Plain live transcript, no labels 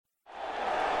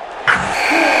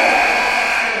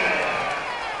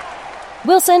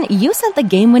Wilson, you sent the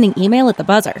game-winning email at the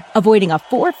buzzer, avoiding a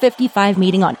 4:55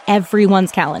 meeting on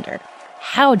everyone's calendar.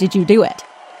 How did you do it?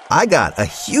 I got a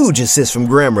huge assist from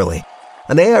Grammarly,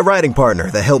 an AI writing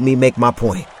partner that helped me make my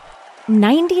point.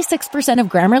 96% of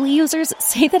Grammarly users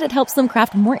say that it helps them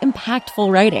craft more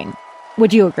impactful writing.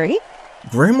 Would you agree?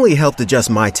 Grammarly helped adjust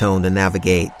my tone to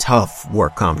navigate tough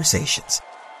work conversations.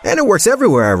 And it works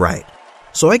everywhere I write,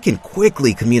 so I can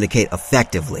quickly communicate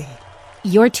effectively.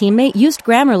 Your teammate used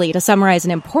Grammarly to summarize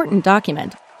an important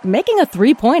document, making a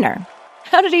 3-pointer.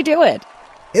 How did he do it?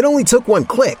 It only took one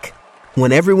click.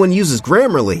 When everyone uses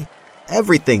Grammarly,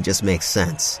 everything just makes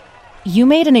sense. You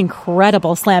made an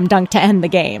incredible slam dunk to end the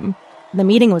game. The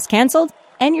meeting was canceled,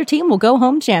 and your team will go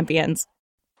home champions.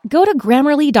 Go to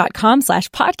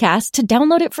Grammarly.com/podcast to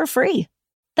download it for free.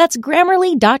 That's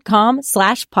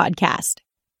Grammarly.com/podcast.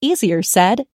 Easier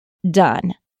said,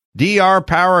 done. DR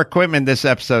Power Equipment. This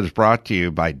episode is brought to you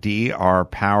by DR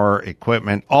Power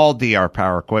Equipment. All DR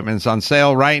Power Equipment is on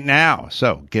sale right now.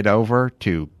 So get over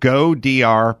to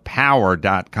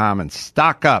godrpower.com and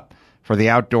stock up for the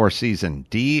outdoor season.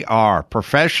 DR,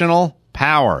 professional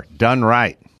power done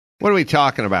right. What are we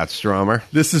talking about, Stromer?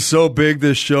 This is so big,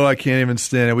 this show, I can't even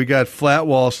stand it. We got flat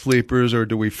wall sleepers, or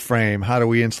do we frame? How do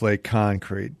we insulate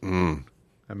concrete? I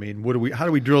mean, how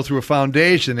do we drill through a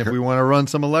foundation if we want to run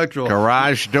some electrical?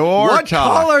 Garage door What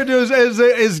talk. color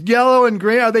is yellow and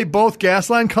green? Are they both gas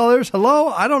line colors? Hello?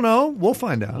 I don't know. We'll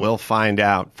find out. We'll find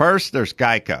out. First, there's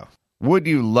Geico. Would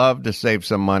you love to save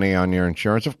some money on your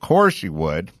insurance? Of course you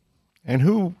would. And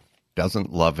who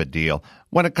doesn't love a deal?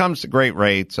 When it comes to great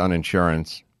rates on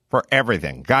insurance for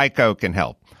everything, Geico can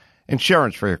help.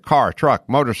 Insurance for your car, truck,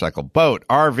 motorcycle, boat,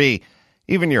 RV,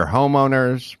 even your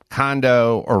homeowners,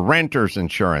 condo, or renter's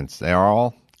insurance. They are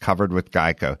all covered with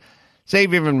Geico.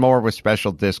 Save even more with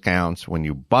special discounts when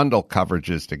you bundle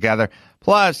coverages together.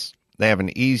 Plus, they have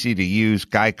an easy-to-use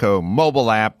Geico mobile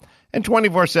app and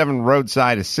 24/7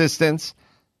 roadside assistance,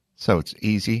 so it's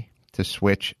easy to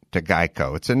switch to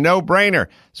Geico. It's a no-brainer.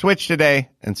 Switch today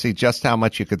and see just how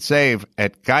much you could save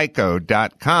at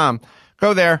geico.com.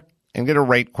 Go there and get a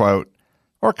rate quote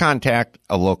or contact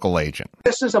a local agent.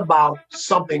 This is about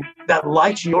something that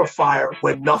lights your fire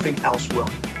when nothing else will.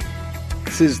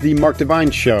 This is the Mark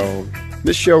Divine Show.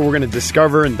 This show, we're going to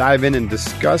discover and dive in and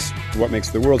discuss what makes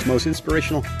the world's most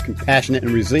inspirational, compassionate,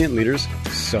 and resilient leaders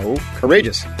so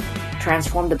courageous.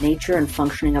 Transform the nature and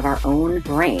functioning of our own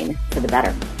brain for the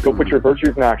better. Go put your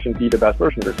virtues in action. Be the best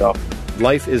version of yourself.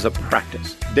 Life is a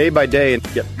practice, day by day, and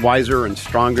get wiser and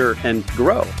stronger and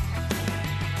grow.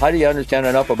 How do you understand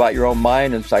enough about your own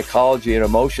mind and psychology and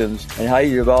emotions, and how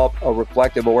you develop a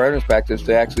reflective awareness practice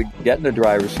to actually get in the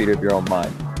driver's seat of your own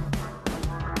mind?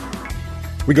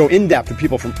 We go in-depth with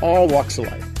people from all walks of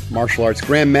life. Martial arts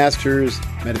grandmasters,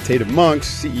 meditative monks,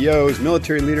 CEOs,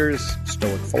 military leaders,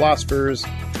 stoic philosophers,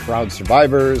 proud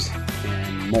survivors,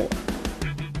 and more.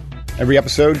 Every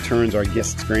episode turns our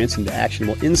guest experience into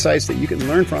actionable insights that you can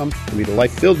learn from to lead a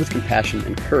life filled with compassion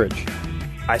and courage.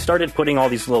 I started putting all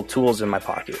these little tools in my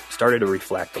pocket, started to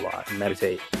reflect a lot and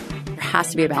meditate. There has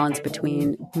to be a balance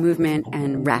between movement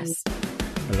and rest.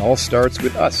 It all starts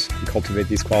with us. We cultivate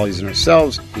these qualities in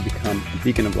ourselves to become a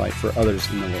beacon of light for others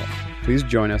in the world. Please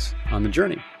join us on the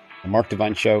journey. The Mark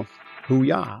Divine Show.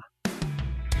 Hoo-yah.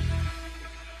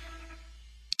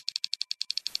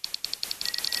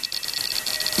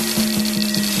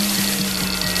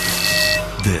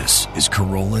 This is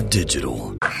Corolla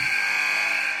Digital.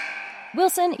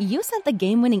 Wilson, you sent the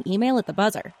game-winning email at the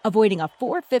buzzer, avoiding a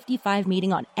 4:55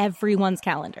 meeting on everyone's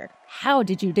calendar. How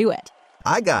did you do it?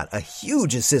 I got a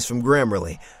huge assist from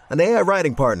Grammarly, an AI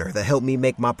writing partner that helped me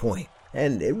make my point.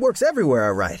 And it works everywhere I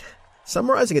write.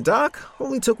 Summarizing a doc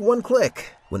only took one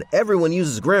click. When everyone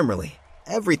uses Grammarly,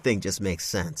 everything just makes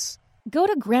sense. Go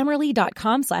to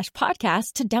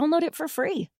Grammarly.com/podcast to download it for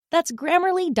free. That's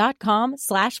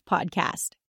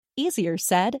Grammarly.com/podcast. Easier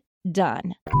said,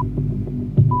 done.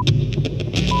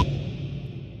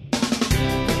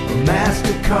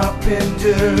 Master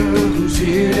carpenter who's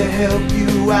here to help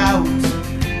you out.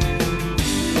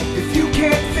 If you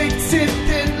can't fix it,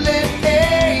 then let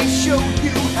Ace show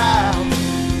you how.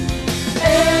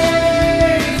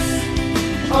 Ace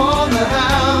on the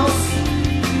house.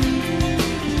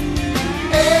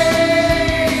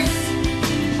 Ace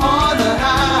on the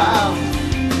house.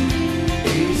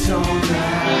 Ace on the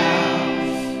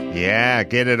house. Yeah,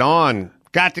 get it on.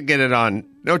 Got to get it on.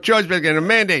 No choice but get a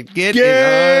mandate. Get it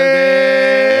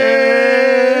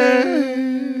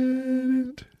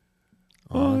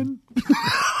on.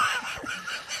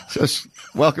 So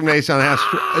Welcome to Ace on the House.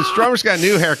 Stromer's got a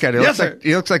new haircut.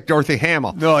 He looks like Dorothy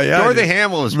Hamill. No, yeah, Dorothy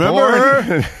Hamill was remember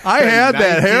born. Her? I had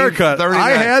that haircut.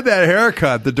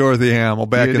 The Dorothy Hamill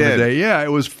back in the day. Yeah,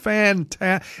 it was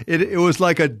fantastic. It was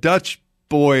like a Dutch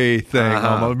boy thing.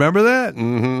 Remember that?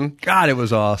 Mm-hmm. God, it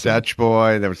was awesome. Dutch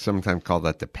boy. There was sometimes called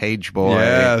that the page boy.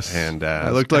 Yes, and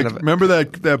I looked like. Remember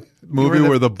that movie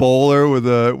where the bowler with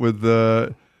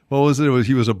the. What was it?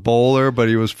 He was a bowler, but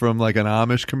he was from like an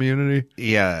Amish community.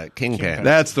 Yeah, Kingpin.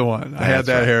 That's the one. I had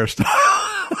that hairstyle.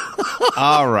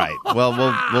 All right. Well,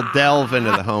 we'll delve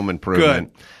into the home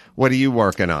improvement. Good. What are you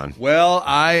working on? Well,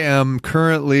 I am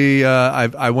currently.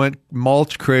 I went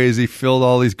mulch crazy, filled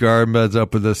all these garden beds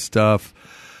up with this stuff.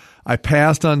 I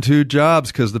passed on 2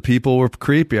 jobs because the people were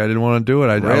creepy. I didn't want to do it.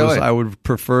 I would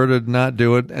prefer to not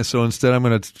do it. And so instead, I'm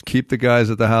going to keep the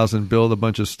guys at the house and build a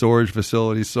bunch of storage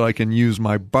facilities so I can use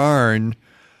my barn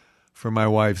for my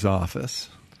wife's office.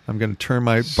 I'm going to turn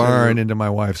my barn into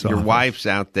my wife's office. Your wife's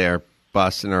out there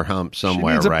busting her hump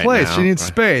somewhere right now. She needs a place. She needs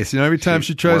space. Every time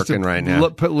she tries to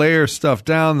lay her stuff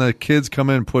down, the kids come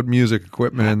in and put music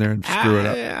equipment in there and screw it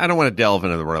up. I don't want to delve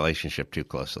into the relationship too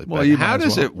closely. Well, but how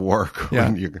does it work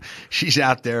when she's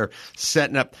out there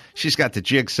setting up? She's got the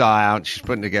jigsaw out. She's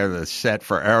putting together the set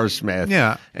for Aerosmith.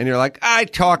 Yeah. And you're like, I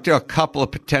talked to a couple of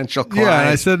potential clients. Yeah, and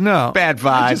I said no. Bad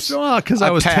vibes. Because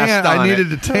I was tan. I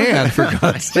needed a tan, for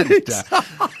God's sake.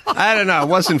 I don't know. I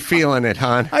wasn't feeling it,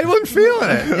 hon. I wasn't feeling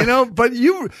it, but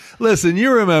you listen.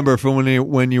 You remember from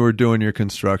when you were doing your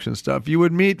construction stuff, you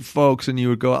would meet folks and you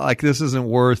would go like, "This isn't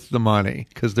worth the money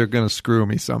because they're going to screw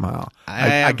me somehow."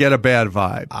 I get a bad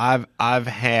vibe.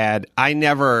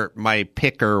 My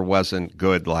picker wasn't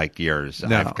good like yours.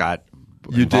 No. I've got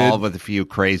involved with a few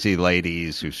crazy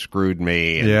ladies who screwed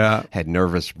me and had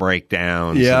nervous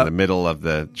breakdowns in the middle of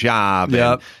the job.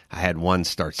 And I had one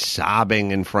start sobbing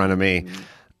in front of me.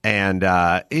 And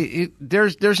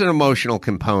there's an emotional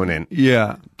component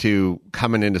to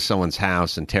coming into someone's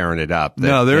house and tearing it up.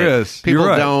 There is. People You're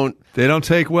right. don't. They don't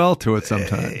take well to it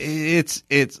sometimes.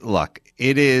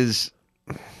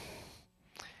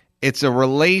 It's a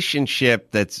relationship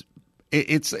that's.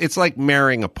 It's like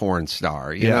marrying a porn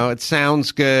star. You know, it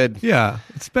sounds good. Yeah,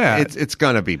 it's bad. It's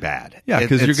going to be bad. Yeah,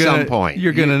 because at some point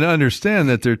you're going to understand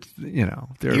that they're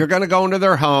you're going to go into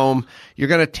their home. You're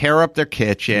going to tear up their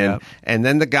kitchen, and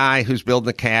then the guy who's building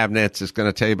the cabinets is going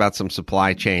to tell you about some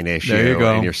supply chain issue. There you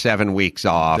go. And you're 7 weeks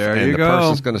off, and the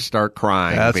person's going to start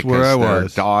crying. That's because where I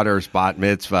was. Their daughter's bat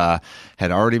mitzvah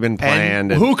had already been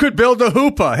planned. And who could build the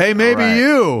hoopah? Hey, maybe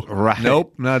you. Right?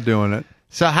 Nope, not doing it.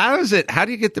 So how do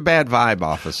you get the bad vibe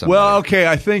off of somebody? Well, okay,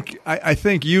 I think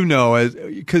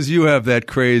because you have that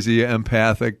crazy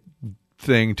empathic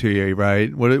thing to you,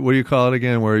 right? What do you call it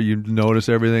again? Where you notice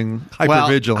everything?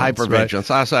 Hypervigilance. Hypervigilance.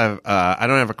 Right? I also have. I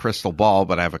don't have a crystal ball,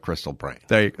 but I have a crystal brain.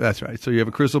 That's right. So you have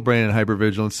a crystal brain and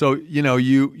hypervigilance. So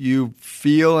you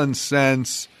feel and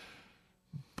sense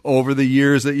over the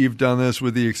years that you've done this,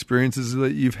 with the experiences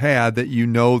that you've had, that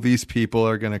these people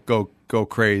are going to go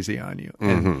crazy on you.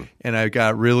 And I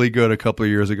got really good a couple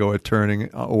of years ago at turning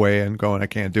away and going, I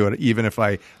can't do it. Even if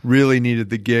I really needed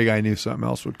the gig, I knew something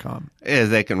else would come.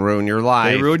 They can ruin your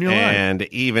life. They ruin your life. And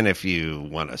even if you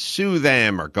want to sue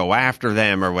them or go after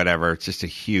them or whatever, it's just a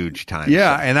huge time.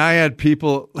 Yeah, and I had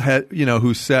people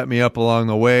who set me up along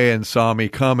the way and saw me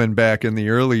coming back in the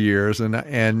early years, and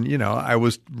I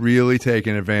was really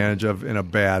taken advantage of in a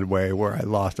bad way where I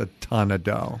lost a ton of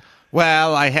dough.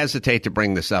 Well, I hesitate to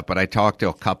bring this up, but I talked to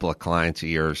a couple of clients of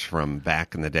yours from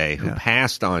back in the day who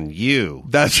passed on you.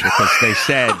 That's because they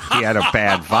said he had a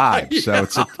bad vibe. So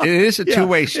it is a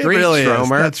two-way street, really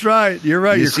Stromer. Is. That's right. You're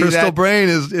right. Your crystal brain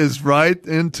is right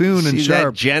in tune and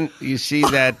sharp. You see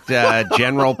that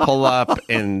general pull up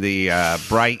in the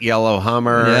bright yellow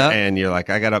Hummer, and you're like,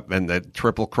 I got up in the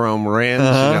triple chrome rims,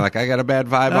 and you're like, I got a bad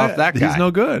vibe off that guy. He's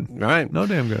no good. Right. No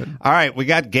damn good. All right. We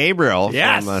got Gabriel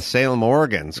from Salem,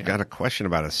 Oregon. He's got a question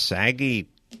about a saggy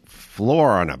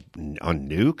floor on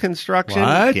new construction.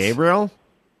 What? Gabriel?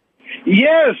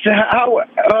 Yes. How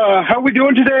are we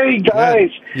doing today,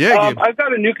 guys? Yeah. I've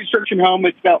got a new construction home.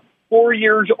 It's about 4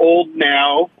 years old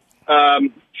now.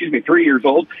 3 years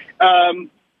old.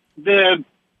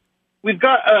 We've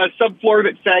got a subfloor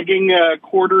that's sagging a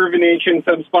quarter of an inch in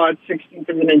some spots, 16th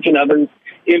of an inch in others.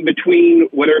 In between,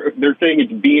 whatever they're saying,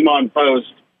 it's beam on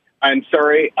post. I'm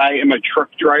sorry, I am a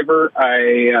truck driver.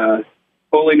 I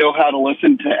only know how to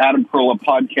listen to Adam Carolla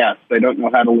podcasts. I don't know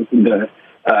how to listen to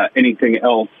anything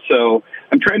else. So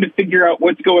I'm trying to figure out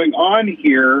what's going on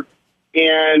here.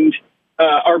 And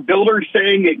our builder's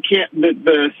saying that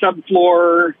the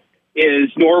subfloor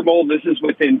is normal. This is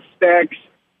within specs,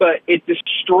 but it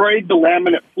destroyed the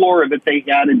laminate floor that they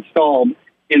had installed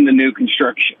in the new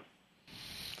construction.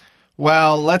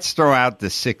 Well, let's throw out the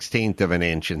 16th of an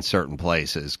inch in certain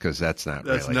places because that's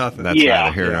really nothing. That's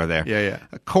neither here nor there. Yeah.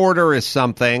 A quarter is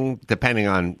something, depending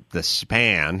on the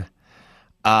span.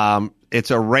 It's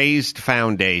a raised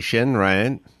foundation,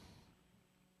 right?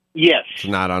 Yes. It's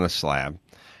not on a slab.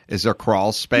 Is there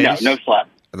crawl space? No slab.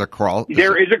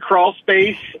 There is a crawl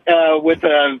space with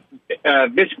a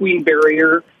visqueen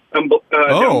barrier down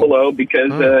below because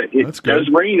it does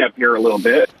rain up here a little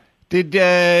bit.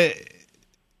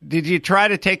 Did you try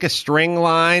to take a string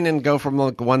line and go from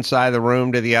one side of the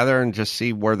room to the other and just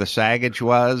see where the saggage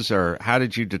was, or how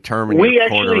did you determine your quarter We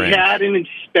actually inch? had an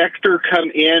inspector come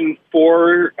in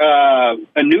for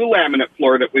a new laminate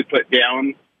floor that we put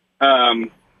down,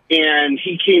 and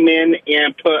he came in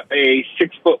and put a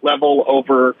 6-foot level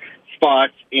over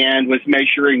spots and was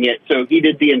measuring it. So he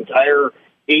did the entire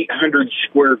 800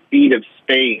 square feet of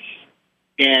space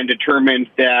and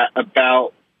determined that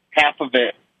about half of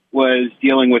it was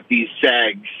dealing with these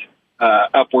sags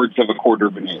upwards of a quarter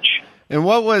of an inch. And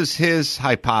what was his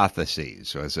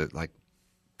hypotheses? Was it like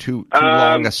too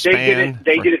long a span?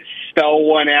 They didn't spell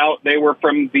one out. They were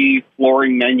from the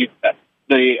flooring the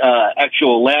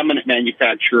actual laminate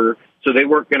manufacturer, so they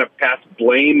weren't going to pass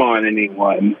blame on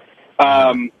anyone.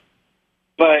 But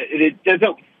it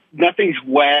doesn't. Nothing's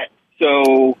wet,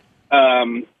 so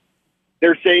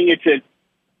they're saying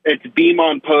it's beam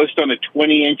on post on a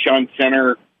 20-inch on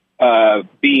center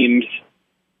beams.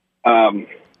 I'm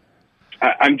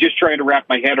just trying to wrap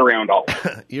my head around all of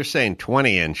it. You're saying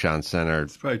 20-inch on center.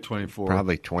 It's probably 24.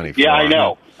 Probably 24. Yeah, I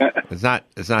know.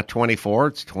 It's not 24.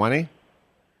 It's 20.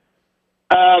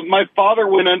 My father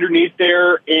went underneath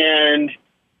there, and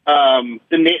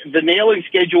the nailing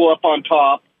schedule up on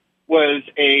top was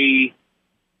a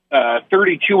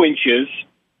 32 inches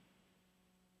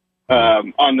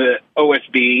on the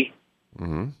OSB.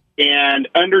 Mm-hmm. And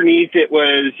underneath it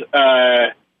was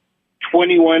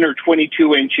 21 or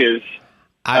 22 inches.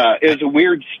 It was a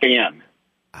weird span.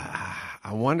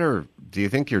 I wonder, do you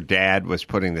think your dad was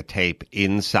putting the tape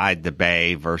inside the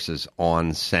bay versus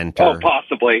on center? Oh,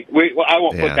 possibly. I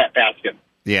won't put that past him.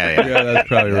 Yeah, that's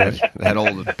probably right. That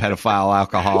old pedophile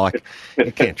alcoholic.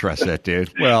 You can't trust that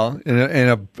dude. Well,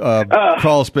 in a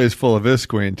crawl space full of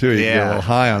visqueen, too. You get a little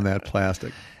high on that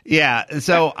plastic. Yeah,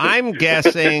 so I'm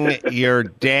guessing your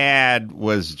dad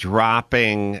was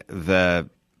dropping the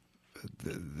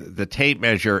tape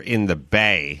measure in the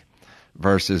bay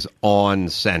versus on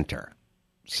center.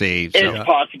 See, It's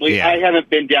possibly. Yeah. I haven't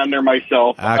been down there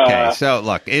myself. Okay, so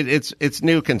look, it's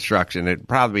new construction. It'd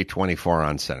probably be 24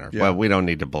 on center, but we don't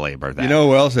need to belabor that. You know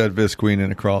who else had visqueen in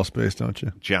a crawl space, don't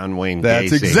you? John Wayne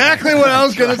Gacy. That's exactly what I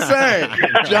was going to say.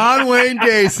 John Wayne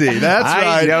Gacy. That's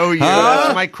right. I know you. Huh?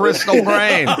 That's my crystal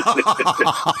brain.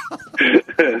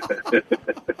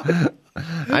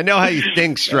 I know how you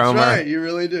think, Stromer. That's right. You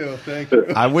really do. Thank you.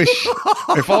 I wish,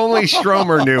 if only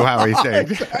Stromer knew how he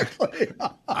thinks. Exactly.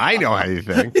 I know how you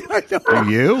think. Do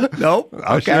you? Nope.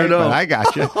 Okay, sure don't. But I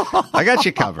got you. I got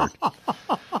you covered.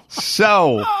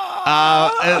 So,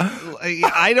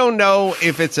 I don't know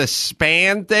if it's a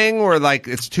span thing or like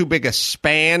it's too big a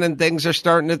span and things are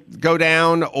starting to go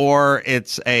down, or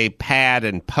it's a pad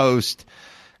and post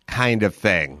kind of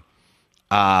thing.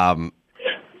 And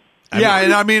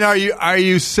I mean, are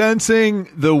you sensing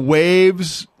the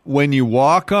waves when you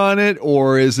walk on it,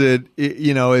 or is it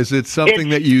something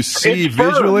that you see it's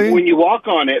visually firm when you walk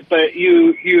on it? But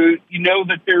you know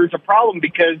that there's a problem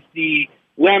because the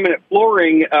laminate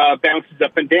flooring bounces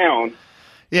up and down.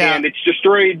 Yeah, and it's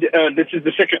destroyed. This is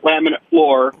the second laminate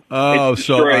floor. Oh, it's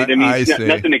destroyed. so I see.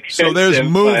 Nothing expensive. So there's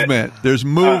movement. There's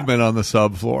movement on the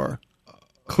subfloor.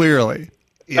 Clearly.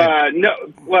 No.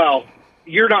 Well,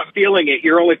 you're not feeling it.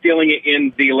 You're only feeling it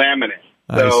in the laminate.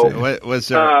 So, was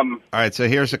there? All right. So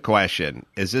here's a question: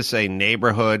 is this a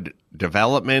neighborhood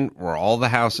development? Were all the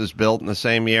houses built in the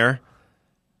same year?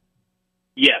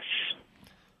 Yes.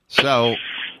 So.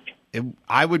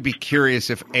 I would be curious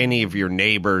if any of your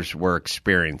neighbors were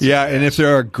experiencing Yeah, this. and if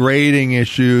there are grading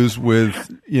issues with,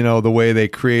 the way they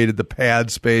created the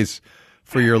pad space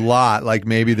for your lot, like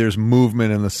maybe there's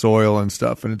movement in the soil and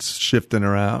stuff and it's shifting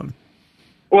around.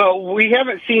 Well, we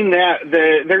haven't seen that.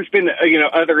 There's been,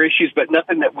 other issues, but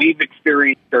nothing that we've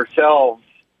experienced ourselves.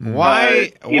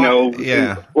 Why?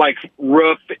 Like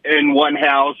roof in one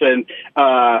house and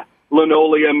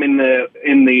linoleum in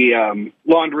the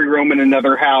laundry room in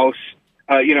another house.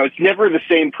 It's never the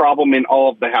same problem in all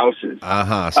of the houses. So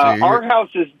our house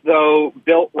is, though,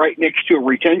 built right next to a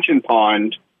retention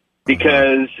pond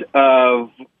because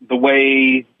of the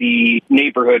way the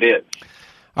neighborhood is.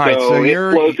 All right, so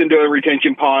it flows into a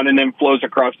retention pond and then flows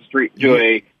across the street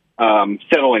to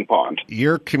settling pond.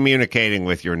 You're communicating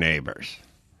with your neighbors.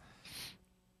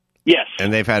 Yes.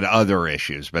 And they've had other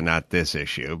issues, but not this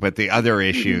issue. But the other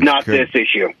issues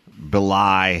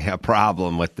belie a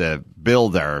problem with the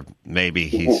builder. Maybe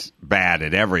he's bad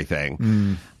at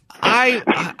everything.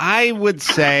 I would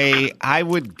say I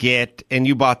would get, and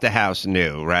you bought the house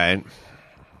new, right?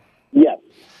 Yes.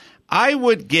 I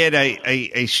would get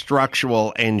a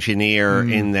structural engineer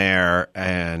in there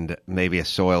and maybe a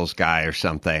soils guy or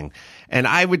something. And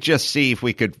I would just see if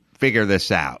we could figure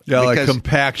this out. Yeah, like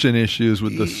compaction issues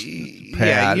with the pad.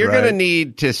 Yeah, you're right? going to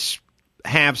need to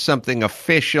have something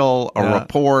official, a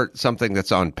report, something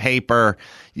that's on paper.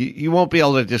 You won't be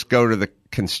able to just go to the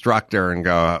constructor and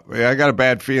go, I got a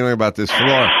bad feeling about this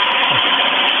floor.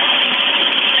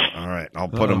 All right, I'll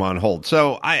put them on hold.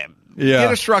 So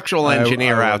get a structural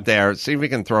engineer out there, see if we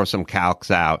can throw some calcs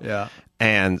out. Yeah.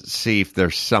 And see if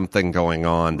there's something going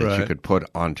on that you could put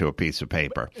onto a piece of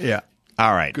paper. Yeah.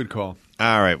 All right. Good call.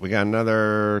 All right, we got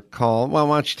another call. Well,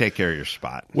 why don't you take care of your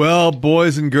spot? Well,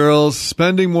 boys and girls,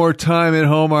 spending more time at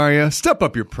home, are you? Step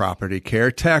up your property care.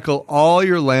 Tackle all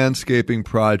your landscaping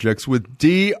projects with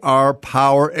DR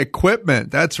Power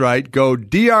equipment. That's right. Go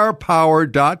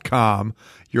drpower.com,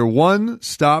 your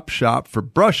one-stop shop for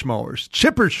brush mowers,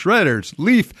 chipper shredders,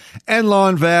 leaf and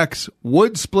lawn vacs,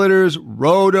 wood splitters,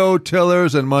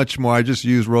 rototillers, and much more. I just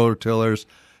use rototillers,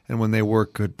 and when they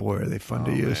work, good boy, are they fun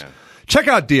to use. Man. Check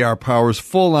out DR Power's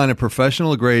full line of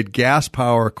professional-grade gas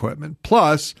power equipment,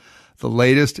 plus the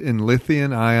latest in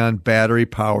lithium-ion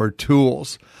battery-powered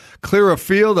tools. Clear a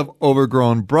field of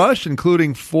overgrown brush,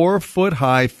 including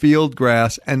 4-foot-high field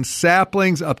grass and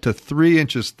saplings up to 3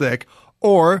 inches thick,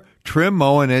 or trim,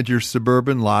 mow, and edge your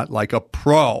suburban lot like a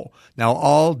pro. Now,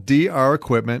 all DR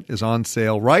equipment is on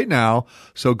sale right now,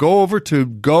 so go over to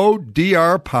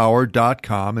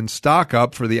godrpower.com and stock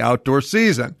up for the outdoor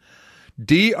season.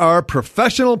 DR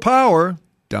Professional Power,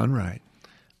 done right.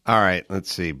 All right,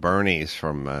 let's see. Bernie's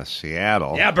from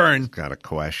Seattle. Yeah, Bern. Got a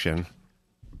question.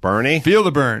 Bernie? Feel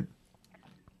the burn.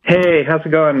 Hey, how's it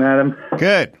going, Adam?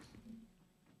 Good.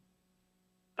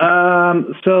 I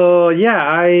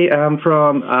am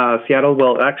from Seattle,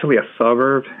 well, actually a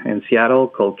suburb in Seattle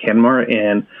called Kenmore,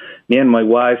 and me and my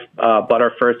wife bought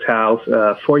our first house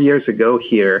 4 years ago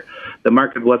here. The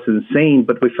market was insane,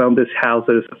 but we found this house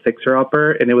that is a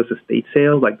fixer-upper, and it was a estate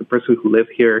sale. Like, the person who lived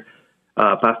here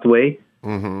passed away.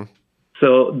 Mm-hmm.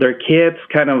 So their kids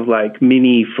kind of like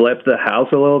mini flipped the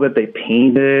house a little bit. They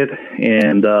painted,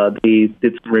 and they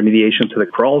did some remediation to the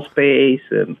crawl space,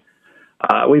 and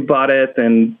we bought it.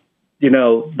 And, you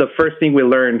know, the first thing we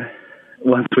learn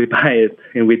once we buy it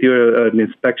and we do an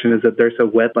inspection is that there's a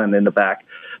wetland in the back.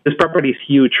 This property is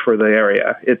huge for the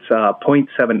area. It's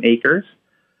 0.7 acres.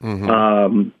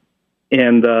 Mm-hmm.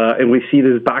 And we see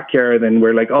this backyard, and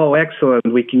we're like, oh,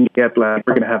 excellent. We can get, like,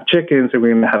 we're going to have chickens, and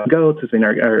we're going to have goats. It's in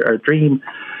our dream.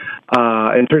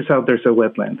 And turns out there's a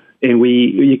wetland. And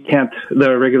you can't,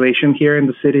 the regulation here in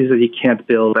the city is that you can't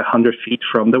build 100 feet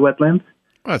from the wetland.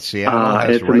 Well, Seattle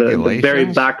has it's in the very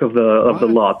back of the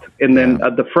lot. And then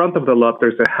at the front of the lot,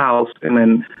 there's a house, and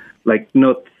then,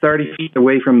 30 feet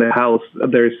away from the house,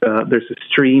 there's a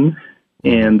stream,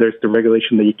 and there's the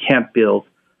regulation that you can't build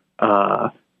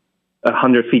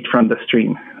 100 feet from the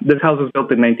stream. This house was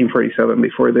built in 1947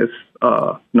 before this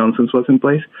nonsense was in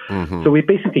place. Mm-hmm. So we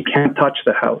basically can't touch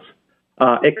the house,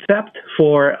 except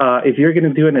for if you're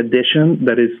going to do an addition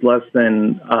that is less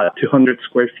than 200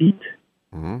 square feet,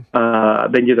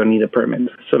 then you don't need a permit.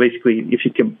 So basically, if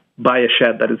you can buy a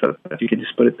shed you can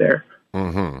just put it there.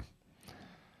 Mm-hmm.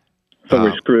 So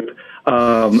we're screwed.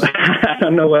 I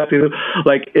don't know what to do.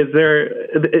 Like, is there,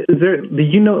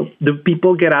 do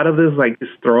people get out of this, like,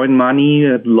 just throwing money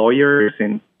at lawyers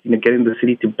and, getting the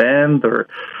city to bend, or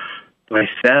do I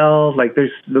sell? Like,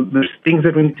 there's things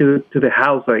that we need to the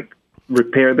house, like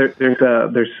repair. There's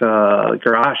a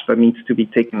garage that needs to be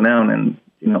taken down, and,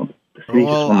 the city just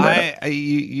won't let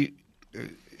it.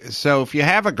 So if you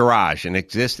have a garage, an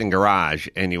existing garage,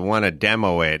 and you want to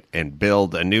demo it and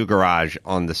build a new garage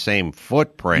on the same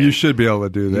footprint, you should be able to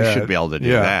do that. You should be able to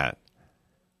do that.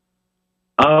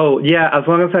 Oh, yeah, as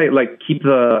long as I keep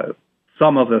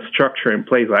some of the structure in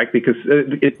place, because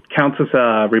it counts as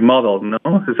a remodel, no?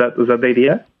 Is that the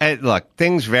idea? Look,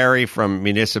 things vary from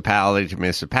municipality to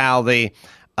municipality.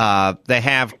 They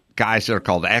have guys that are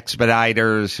called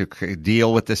expediters who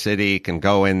deal with the city, can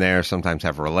go in there, sometimes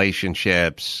have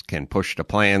relationships, can push the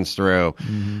plans through.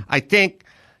 Mm-hmm. I think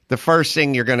the first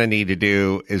thing you're going to need to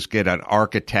do is get an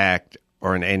architect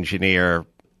or an engineer,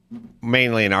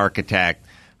 mainly an architect,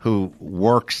 who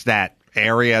works that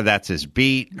area. That's his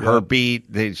beat, her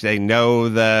beat. They know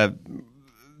the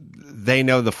they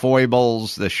know the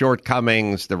foibles, the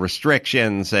shortcomings, the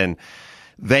restrictions, and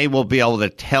they will be able to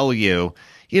tell you.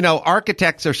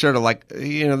 Architects are sort of like,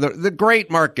 the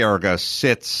great Mark Garagos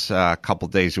sits a couple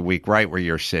days a week right where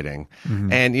you're sitting.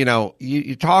 Mm-hmm. And,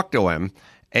 you talk to him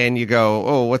and you go,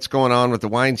 oh, what's going on with the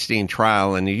Weinstein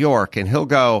trial in New York? And he'll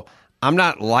go, I'm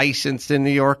not licensed in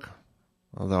New York.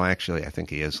 Although actually I think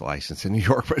he is licensed in New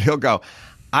York, but he'll go,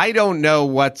 I don't know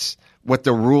what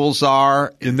the rules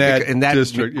are in that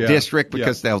district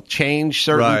because they'll change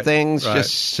certain things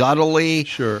just subtly.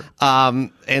 Sure.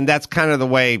 And that's kind of the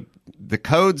way the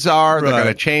codes are. They're going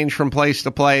to change from place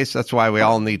to place. That's why we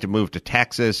all need to move to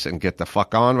Texas and get the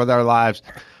fuck on with our lives.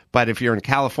 But if you're in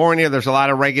California, there's a lot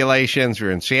of regulations. If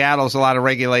you're in Seattle, there's a lot of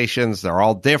regulations. They're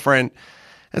all different.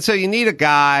 And so you need a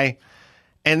guy,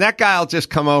 and that guy will just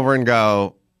come over and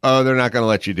go, oh, they're not going to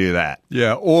let you do that.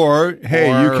 Yeah, or, hey,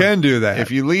 you can do that.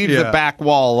 If you leave the back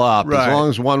wall up, as long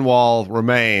as one wall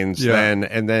remains,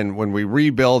 then when we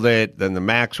rebuild it, then the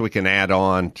max we can add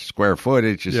on square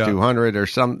footage is 200 or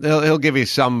some. He'll give you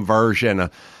some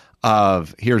version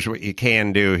of here's what you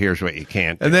can do, here's what you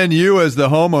can't do. And then you as the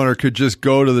homeowner could just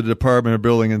go to the Department of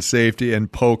Building and Safety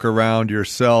and poke around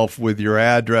yourself with your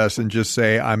address and just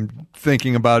say, I'm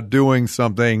thinking about doing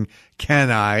something. Can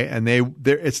I? And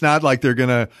it's not like they're going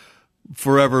to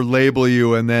forever label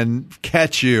you and then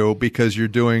catch you because you're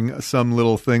doing some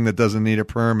little thing that doesn't need a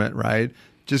permit, right?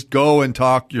 Just go and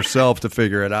talk yourself to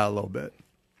figure it out a little bit.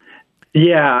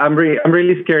 Yeah, I'm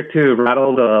really scared to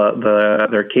rattle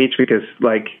their cage because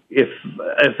like if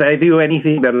I do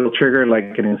anything that will trigger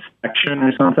like an inspection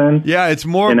or something. Yeah, it's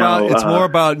more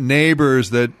about neighbors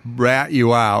that rat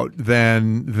you out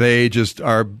than they just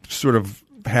are sort of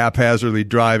haphazardly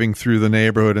driving through the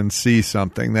neighborhood and see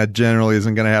something. That generally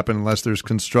isn't going to happen unless there's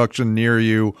construction near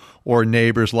you or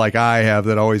neighbors like I have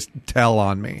that always tell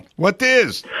on me. What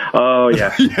is? Oh,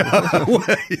 yeah.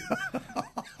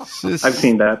 I've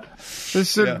seen that.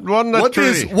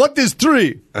 What is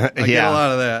three? I get a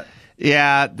lot of that.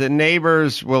 Yeah, the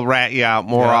neighbors will rat you out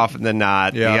more often than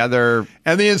not. Yeah.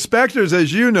 And the inspectors,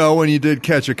 as you know, when you did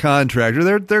catch a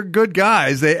contractor, they're good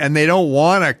guys. They don't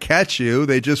want to catch you.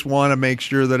 They just want to make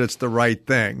sure that it's the right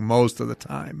thing most of the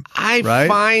time. I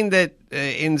find that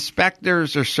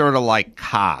inspectors are sort of like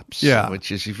cops. Yeah.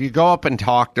 Which is if you go up and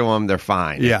talk to them, they're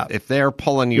fine. Yeah. If they're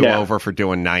pulling you over for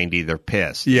doing 90, they're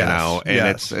pissed. Yes. You know,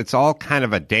 and it's all kind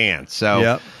of a dance.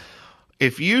 So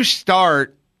if you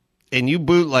start and you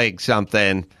bootleg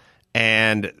something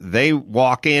and they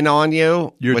walk in on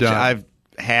you, which done. I've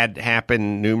had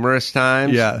happen numerous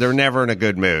times, they're never in a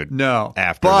good mood. No.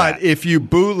 After but that. if you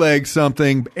bootleg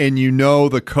something and you know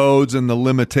the codes and the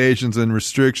limitations and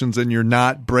restrictions and you're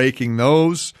not breaking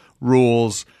those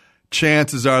rules,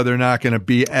 chances are they're not going to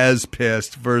be as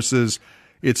pissed versus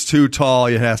it's too tall,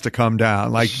 it has to come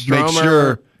down. Like, make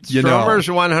sure you know. Stromer's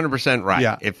 100% right.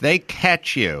 Yeah. If they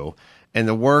catch you and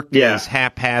the work is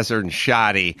haphazard and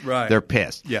shoddy, they're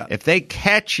pissed. Yeah. If they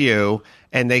catch you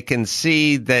and they can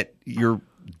see that you're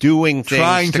doing things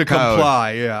trying to code,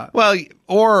 comply, well,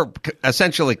 or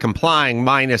essentially complying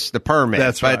minus the permit.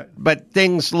 That's right. But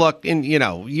things look, and you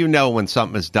know when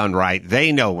something is done right.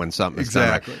 They know when something is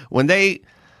done right.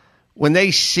 When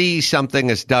they see something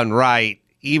is done right,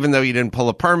 even though you didn't pull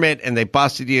a permit and they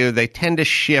busted you, they tend to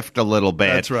shift a little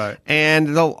bit. That's right.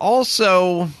 And they'll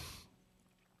also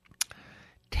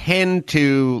tend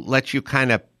to let you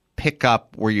kind of pick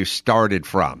up where you started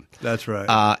from. That's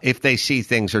right. If they see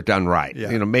things are done right.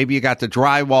 Yeah. Maybe you got the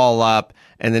drywall up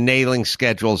and the nailing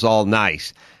schedule's all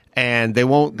nice. And they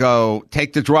won't go,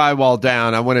 take the drywall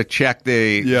down. I want to check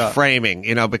the framing,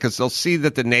 because they'll see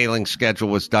that the nailing schedule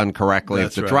was done correctly.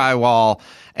 That's it's the drywall.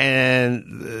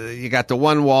 And you got the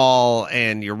one wall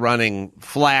and you're running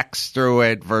flex through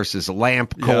it versus a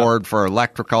lamp cord for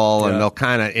electrical. And they'll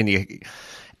kind of,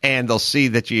 and they'll see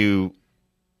that you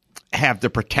have the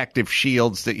protective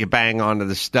shields that you bang onto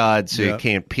the stud so you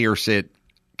can't pierce the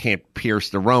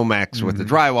Romex with the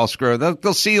drywall screw.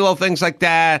 They'll see little things like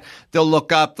that. They'll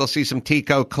look up. They'll see some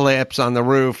Tico clips on the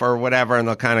roof or whatever, and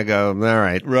they'll kind of go, all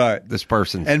right, this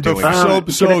person's doing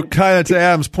it. So kind of to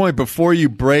Adam's point, before you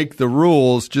break the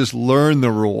rules, just learn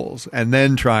the rules and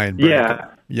then try and break them.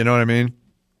 You know what I mean?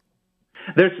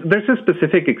 There's a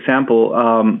specific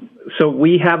example. So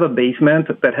we have a basement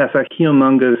that has a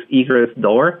humongous egress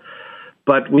door,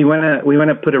 but we want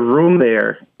to put a room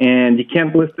there, and you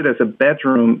can't list it as a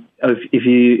bedroom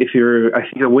if you're. I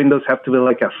think the windows have to be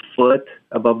like a foot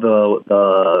above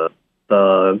the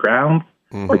ground,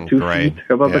 or 2 feet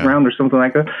above the ground, or something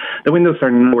like that. The windows are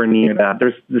nowhere near that.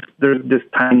 There's this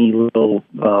tiny little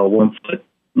 1 foot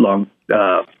long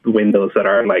windows that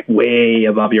are like way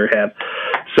above your head.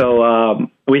 So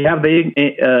we have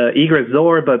the egress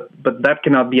door, but that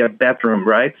cannot be a bedroom,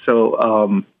 right?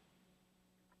 So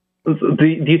do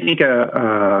you think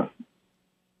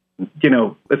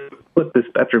let's put this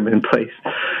bedroom in place?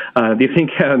 Do you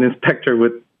think an inspector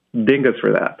would ding us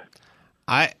for that?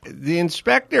 The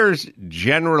inspectors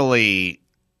generally,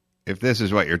 if this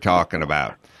is what you're talking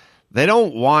about, they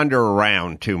don't wander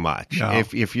around too much. No.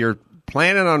 If you're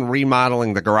planning on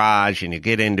remodeling the garage and you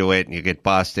get into it and you get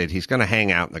busted, he's going to hang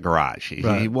out in the garage.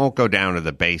 He won't go down to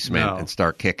the basement and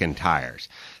start kicking tires.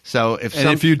 So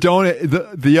if you don't,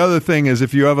 the other thing is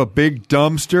if you have a big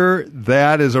dumpster,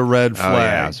 that is a red flag. Oh,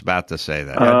 yeah, I was about to say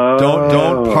that.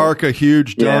 Don't park a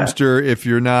huge dumpster if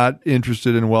you're not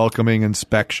interested in welcoming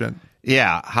inspection.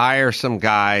 Yeah, hire some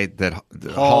guy that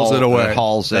hauls it away. That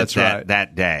hauls That's it right.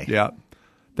 that day. Yeah.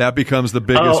 That becomes the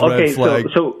biggest red flag.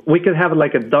 So we could have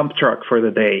like a dump truck for the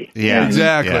day. Yeah,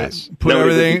 exactly. Yes. Put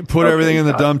everything in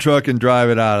the dump truck and drive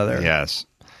it out of there. Yes.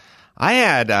 I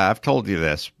had, I've told you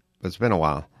this, but it's been a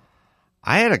while.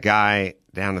 I had a guy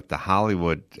down at the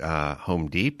Hollywood Home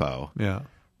Depot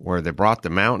where they brought the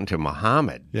mountain to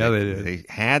Muhammad. Yeah, they did. They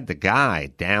had the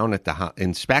guy down at the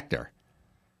inspector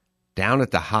down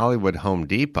at the Hollywood Home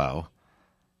Depot.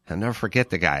 I'll never forget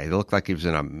the guy. He looked like he was he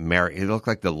looked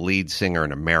like the lead singer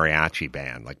in a mariachi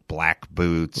band, like black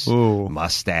boots,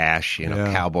 mustache,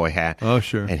 cowboy hat. Oh,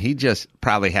 sure. And he just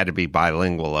probably had to be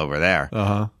bilingual over there.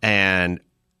 Uh-huh. And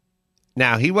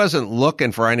now he wasn't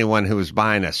looking for anyone who was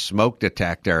buying a smoke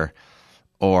detector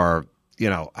or,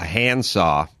 a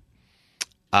handsaw.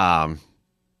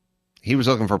 He was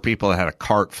looking for people that had a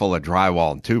cart full of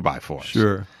drywall and 2x4s.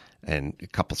 Sure. And a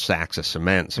couple sacks of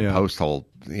cement, some post hole,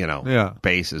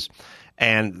 bases.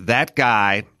 And that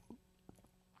guy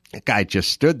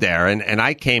just stood there, and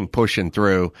I came pushing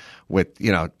through with,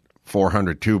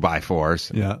 400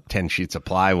 2x4s, 10 sheets of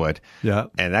plywood. Yeah.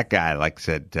 And that guy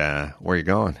said, where are you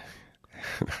going?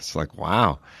 I was like,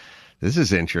 wow, this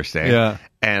is interesting. Yeah.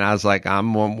 And I was like,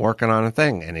 I'm working on a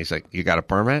thing. And he's like, you got a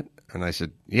permit? And I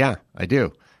said, yeah, I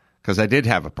do. Because I did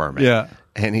have a permit. Yeah.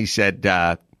 And he said,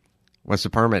 what's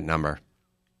the permit number?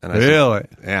 And I really?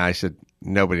 Said, I said,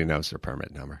 nobody knows their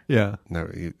permit number. Yeah. No,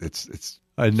 it's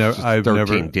I've 13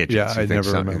 never, digits. Yeah, I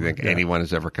never remember. You think anyone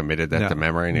has ever committed that to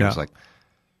memory? And he was like,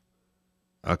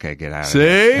 okay, get out of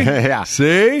here. See? Yeah.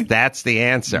 See? That's the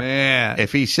answer. Man.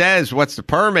 If he says, what's the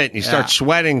permit? And you start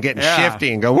sweating, getting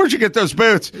shifty, and go, where'd you get those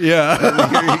boots?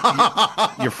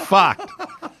 Yeah. You're fucked.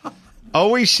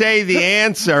 Always say the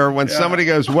answer when somebody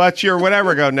goes, what's your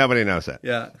whatever? Go, nobody knows that.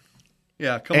 Yeah.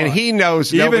 Yeah, come on. And he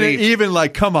knows even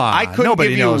come on. I couldn't nobody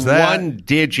give you knows that. one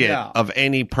digit of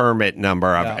any permit number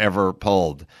I've ever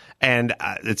pulled. And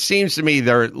it seems to me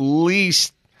there are at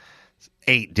least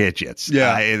 8 digits.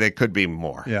 Yeah. There could be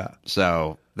more. Yeah.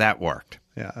 So that worked.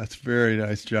 Yeah, that's a very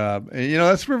nice job. And,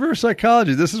 that's reverse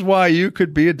psychology. This is why you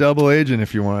could be a double agent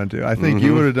if you wanted to. I think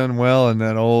you would have done well in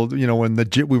that old, when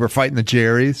we were fighting the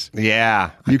Jerrys. Yeah.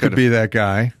 You could be that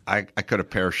guy. I could have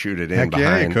parachuted in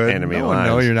behind enemy lines.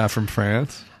 No, you're not from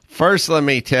France. First, let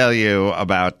me tell you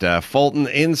about Fulton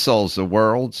Insoles, the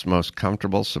world's most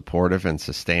comfortable, supportive, and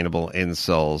sustainable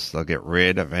insoles. They'll get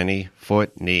rid of any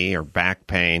foot, knee, or back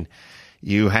pain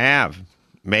you have.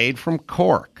 Made from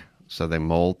cork, so they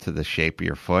mold to the shape of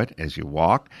your foot as you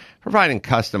walk, providing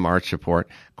custom arch support.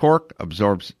 Cork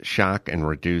absorbs shock and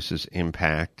reduces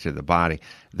impact to the body.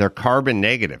 They're carbon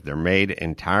negative. They're made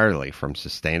entirely from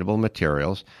sustainable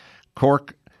materials.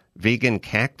 Cork vegan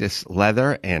cactus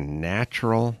leather and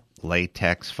natural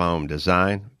latex foam,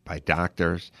 designed by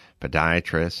doctors,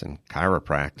 podiatrists, and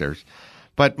chiropractors,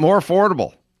 but more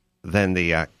affordable than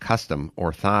the custom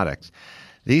orthotics.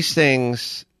 These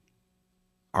things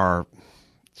are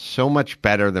so much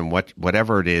better than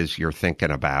whatever it is you're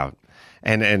thinking about,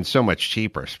 and so much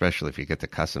cheaper, especially if you get the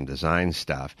custom design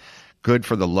stuff. Good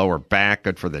for the lower back,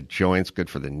 good for the joints, good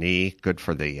for the knee, good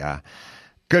for the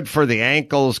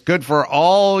ankles, good for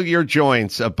all your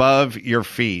joints above your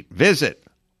feet. Visit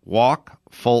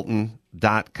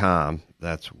walkfulton.com.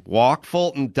 That's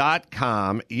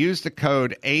walkfulton.com. Use the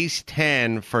code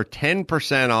ACE10 for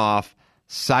 10% off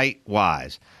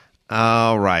site-wise.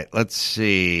 All right, let's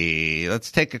see.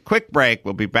 Let's take a quick break.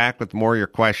 We'll be back with more of your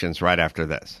questions right after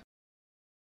this.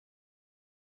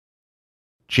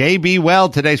 JB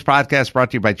Weld. Today's podcast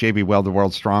brought to you by JB Weld, the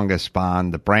world's strongest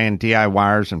bond. The brand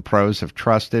DIYers and pros have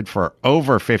trusted for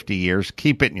over 50 years.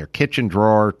 Keep it in your kitchen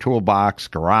drawer, toolbox,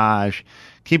 garage.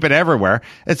 Keep it everywhere.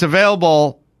 It's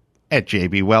available at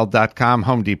jbweld.com,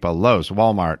 Home Depot, Lowe's,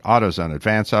 Walmart, AutoZone,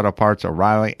 Advanced Auto Parts,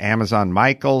 O'Reilly, Amazon,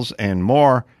 Michaels, and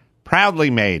more. Proudly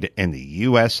made in the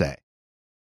USA.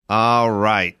 All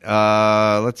right.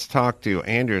 Let's talk to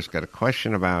Andrew's got a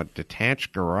question about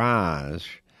detached garage,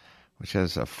 which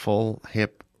has a full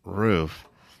hip roof.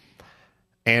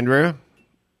 Andrew?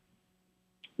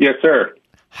 Yes, sir.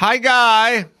 Hi,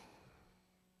 Guy.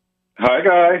 Hi,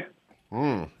 Guy.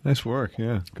 Nice work.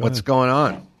 Yeah. What's going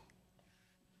on?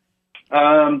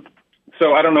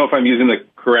 So I don't know if I'm using the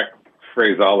correct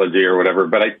phraseology or whatever,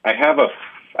 but I have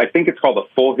I think it's called a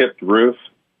full hipped roof,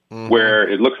 where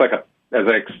it looks like as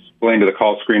I explained to the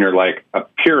call screener, like a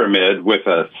pyramid with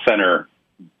a center,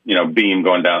 beam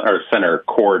going down, or center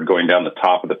cord going down the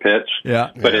top of the pitch.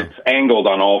 Yeah. But it's angled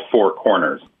on all four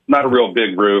corners. Not a real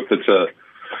big roof. It's a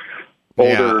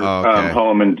older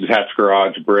home and detached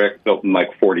garage brick built in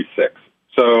like 46.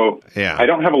 So I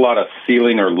don't have a lot of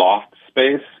ceiling or loft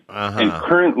space. And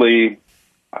currently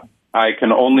I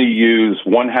can only use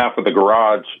one half of the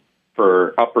garage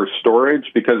for upper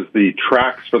storage because the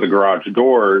tracks for the garage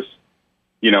doors,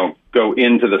 go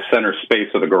into the center space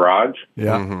of the garage.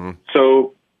 Yeah.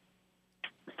 So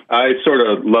I sort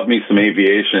of love me some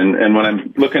aviation. And when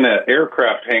I'm looking at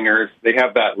aircraft hangars, they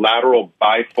have that lateral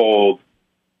bifold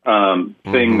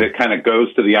thing that kind of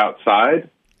goes to the outside.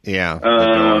 Yeah.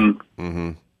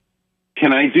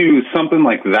 Can I do something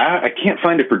like that? I can't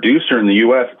find a producer in the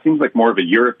U.S. It seems like more of a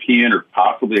European or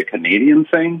possibly a Canadian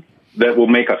thing that will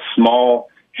make a small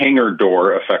hangar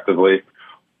door effectively.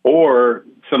 Or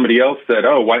somebody else said,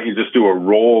 oh, why don't you just do a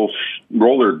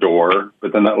roller door?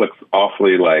 But then that looks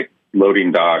awfully like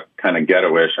loading dock kind of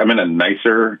ghetto-ish. I'm in a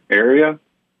nicer area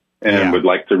and would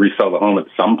like to resell the home at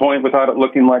some point without it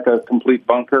looking like a complete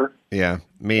bunker. Yeah.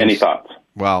 Any thoughts?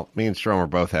 Well, me and Stromer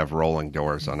both have rolling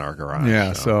doors on our garage.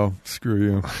 Yeah, so screw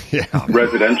you. Yeah.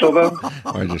 Residential, though?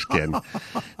 I'm just kidding.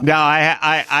 No,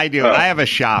 I do. I have a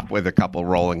shop with a couple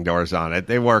rolling doors on it.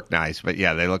 They work nice, but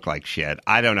yeah, they look like shit.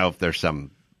 I don't know if there's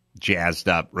some jazzed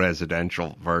up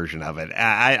residential version of it.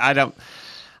 I'm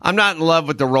not in love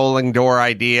with the rolling door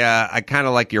idea. I kind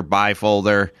of like your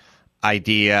bifolder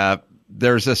idea.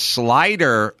 There's a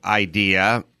slider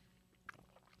idea,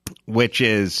 which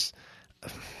is,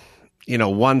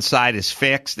 one side is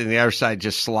fixed and the other side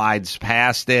just slides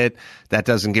past it. That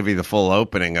doesn't give you the full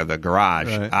opening of the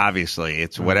garage. Right. Obviously,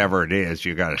 it's whatever it is.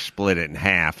 You got to split it in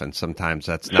half, and sometimes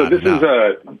that's not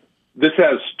enough. This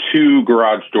has two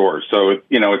garage doors, so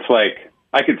it's like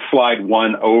I could slide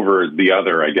one over the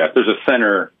other. I guess there's a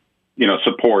center,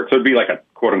 support. So it'd be like a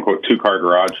quote unquote 2-car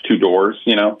garage, 2 doors.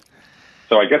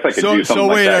 So I guess I could do something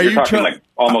like that. You're talking like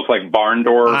almost like barn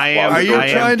door. Are you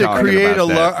trying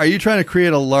to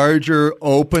create a larger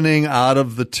opening out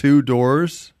of the 2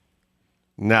 doors?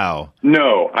 No.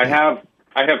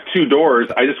 I have 2 doors.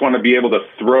 I just want to be able to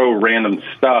throw random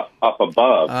stuff up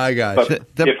above. I got you.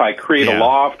 But if I create a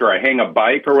loft or I hang a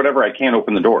bike or whatever, I can't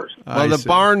open the doors. Well, the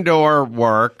barn door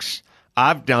works.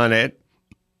 I've done it.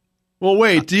 Well,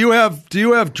 wait. Do you have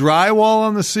drywall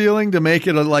on the ceiling to make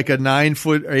it like a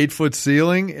 9-foot, 8-foot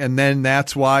ceiling, and then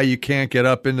that's why you can't get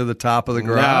up into the top of the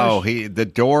garage? No, the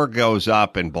door goes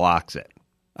up and blocks it.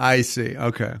 I see.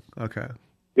 Okay.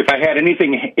 If I had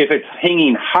anything, if it's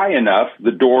hanging high enough,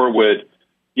 the door would,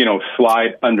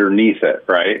 slide underneath it,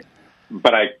 right?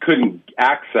 But I couldn't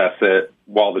access it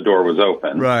while the door was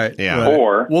open. Right. Yeah.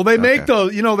 Or they make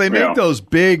those. They make those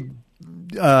big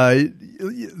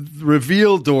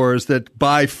reveal doors that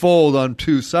bifold on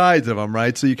 2 sides of them,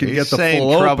 right? So you can get the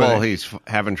full opening. He's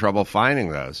having trouble finding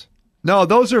those. No,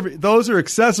 those are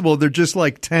accessible. They're just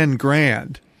like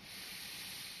 $10,000.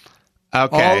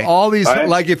 Okay. All these,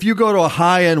 like if you go to a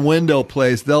high-end window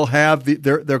place, they'll have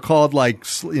they're called like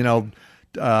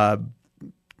I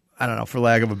don't know, for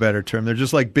lack of a better term, they're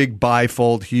just like big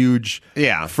bifold, huge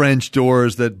French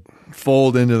doors that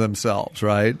fold into themselves,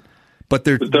 right? But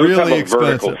they're really have a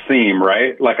expensive. Vertical seam,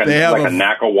 right? Like a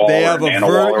NACA wall. They have or a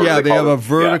wall. Yeah, they have a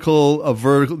vertical.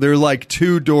 They're like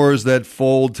 2 doors that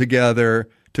fold together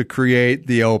to create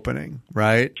the opening,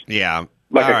 right? Yeah,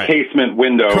 like a casement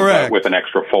window, but with an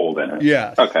extra fold in it.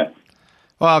 Yes. Okay.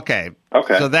 Well, okay.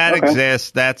 So that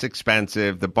exists. That's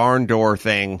expensive. The barn door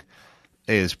thing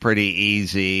is pretty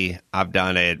easy. I've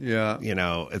done it. Yeah.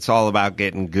 It's all about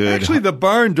getting good. Actually, the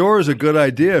barn door is a good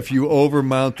idea if you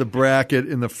overmount the bracket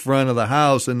in the front of the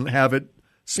house and have it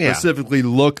specifically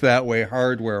look that way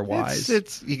hardware-wise.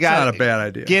 It's not a bad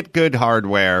idea. Get good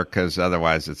hardware because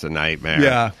otherwise it's a nightmare.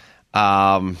 Yeah.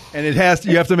 And you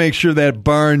have to make sure that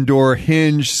barn door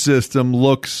hinge system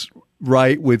looks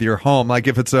right with your home. Like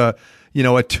if it's a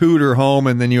Tudor home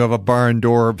and then you have a barn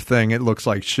door thing, it looks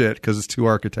like shit because it's 2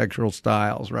 architectural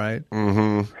styles, right?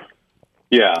 Mm-hmm.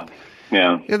 Yeah.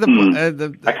 Yeah.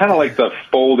 I kind of like the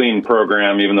folding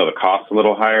program, even though the cost's a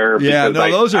little higher. Yeah,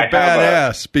 no, those are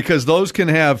badass because those can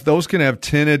have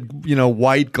tinted,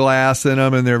 white glass in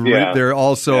them, and they're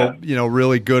also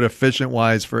really good efficient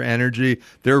wise for energy.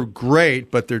 They're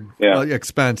great, but they're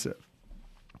expensive.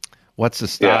 What's the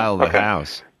style of the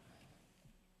house?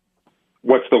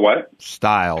 What's the what?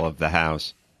 Style of the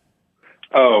house.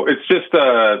 Oh, it's just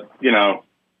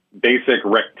basic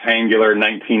rectangular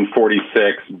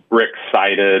 1946 brick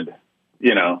sided,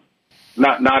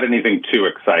 not anything too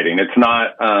exciting. It's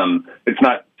not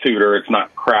Tudor, it's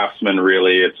not Craftsman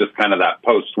really. It's just kind of that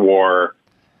post-war,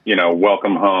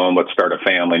 welcome home, let's start a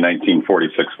family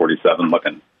 1946, 47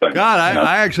 looking thing. God,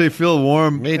 I actually feel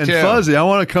warm and fuzzy. I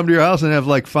want to come to your house and have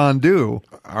like fondue.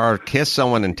 Or kiss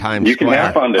someone in Times Square. You can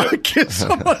have fondue. Kiss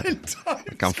someone in Times Square.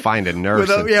 Come find a nurse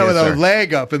with a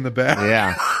leg up in the back.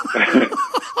 Yeah.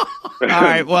 All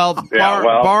right,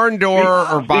 barn door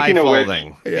or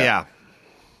bifolding. Yeah.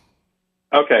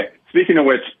 Okay. Speaking of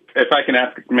which, if I can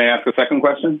may I ask a second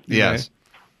question? Yes.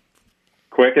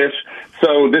 Quickish.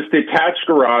 So this detached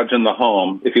garage in the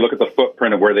home, if you look at the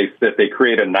footprint of where they sit, they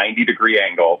create a 90-degree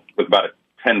angle with about a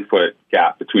 10-foot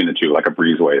gap between the two, like a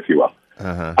breezeway, if you will.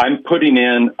 Uh-huh. I'm putting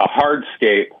in a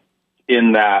hardscape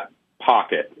in that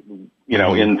pocket,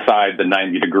 inside the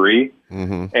 90-degree.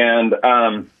 Mm-hmm. And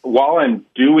while I'm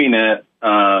doing it,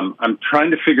 I'm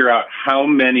trying to figure out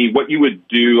what you would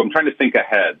do. I'm trying to think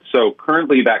ahead. So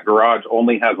currently that garage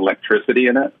only has electricity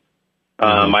in it.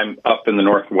 I'm up in the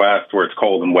Northwest where it's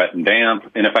cold and wet and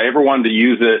damp. And if I ever wanted to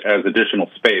use it as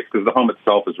additional space, because the home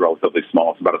itself is relatively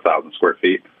small, it's about 1,000 square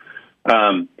feet.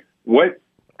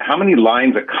 How many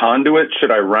lines of conduit should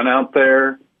I run out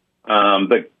there?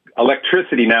 The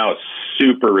electricity now is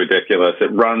super ridiculous.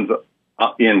 It runs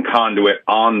in conduit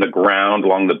on the ground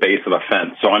along the base of a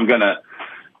fence. So I'm going to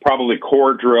probably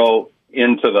core drill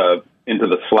into the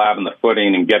slab and the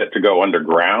footing and get it to go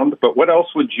underground. But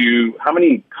how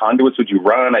many conduits would you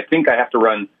run? I think I have to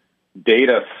run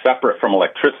data separate from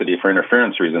electricity for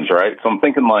interference reasons, right? So I'm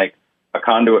thinking like a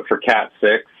conduit for Cat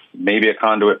 6, maybe a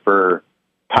conduit for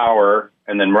power,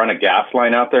 and then run a gas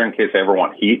line out there in case I ever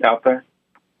want heat out there.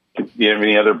 Do you have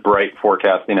any other bright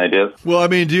forecasting ideas? Well,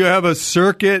 do you have a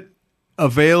circuit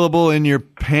available in your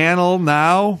panel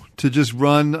now to just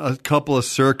run a couple of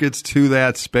circuits to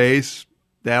that space?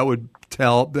 That would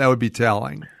be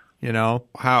telling,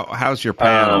 How's your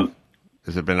panel?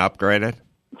 Has it been upgraded?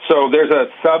 So there's a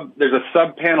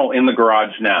sub panel in the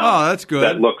garage now. Oh, that's good.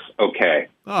 That looks okay.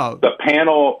 Oh. The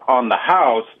panel on the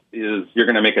house you're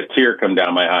going to make a tear come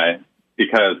down my eye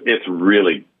because it's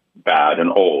really bad and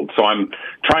old. So I'm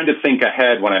trying to think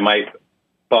ahead when I might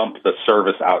bump the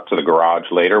service out to the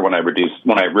garage later when I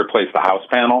replace the house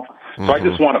panel. So I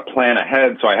just want to plan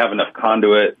ahead so I have enough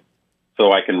conduit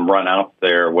so I can run out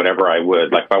there whatever I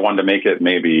would. Like if I wanted to make it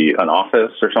maybe an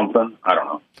office or something, I don't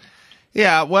know.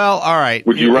 Yeah, well, all right.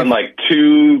 Would you run like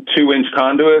 2-inch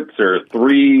conduits or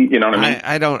 3? You know what I mean?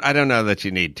 I don't know that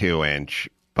you need 2-inch,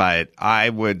 but I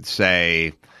would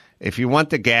say if you want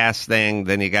the gas thing,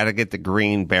 then you got to get the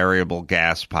green variable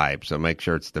gas pipe. So make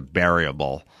sure it's the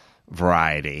variable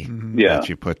variety that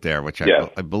you put there, which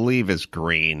I believe is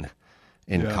green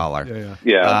in color. Yeah,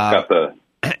 it's got the.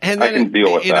 And then, I can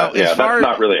deal with that. That's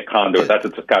not really a conduit.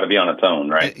 It's got to be on its own,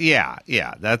 right? Yeah,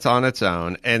 that's on its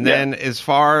own. And then as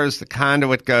far as the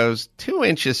conduit goes, 2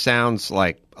 inches sounds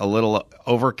like a little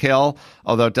overkill,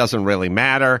 although it doesn't really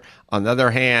matter. On the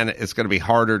other hand, it's going to be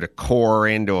harder to core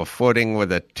into a footing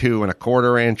with a 2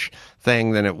 1/4-inch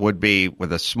thing than it would be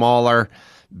with a smaller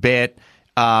bit.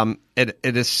 It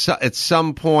is at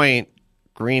some point.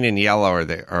 Green and yellow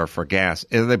are for gas.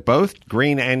 Are they both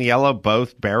green and yellow,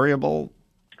 both variable?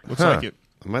 Looks like it.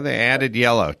 When they added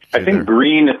yellow, I think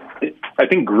green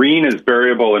is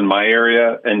variable in my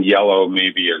area, and yellow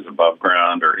maybe is above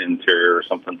ground or interior or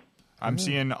something. I'm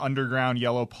seeing underground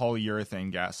yellow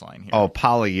polyurethane gas line here. Oh,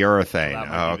 polyurethane.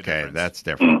 So okay, that's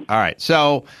different. All right,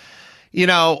 so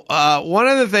one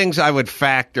of the things I would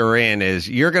factor in is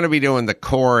you're going to be doing the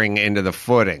coring into the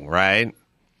footing, right?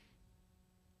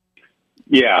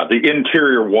 Yeah, the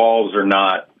interior walls are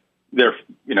not. They've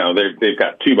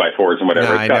got 2x4s and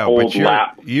whatever. No, it's got old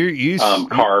lap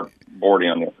car boarding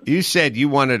on it. You said you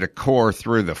wanted to core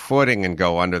through the footing and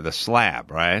go under the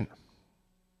slab, right?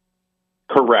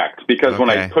 Correct, because when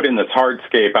I put in this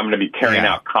hardscape, I'm going to be carrying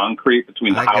out concrete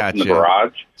between the house and the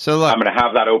garage. So look, I'm going to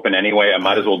have that open anyway. I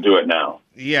might as well do it now.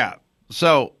 Yeah.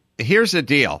 So here's the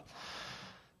deal.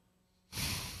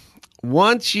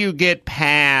 Once you get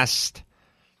past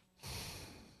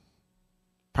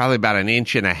probably about 1.5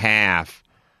 inches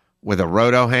with a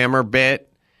roto hammer bit,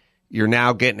 you're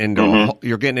now getting into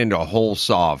you're getting into a hole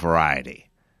saw variety.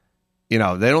 You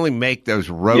know, they only make those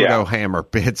roto hammer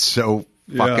bits so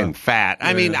fucking fat.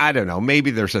 I mean, I don't know.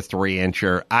 Maybe there's a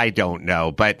 3-incher. I don't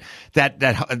know. But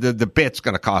the bit's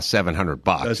going to cost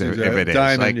 $700 if it is.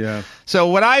 Diamond, So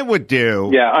what I would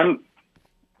do,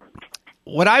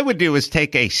 what I would do is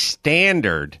take a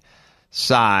standard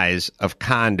size of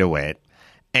conduit,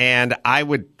 and I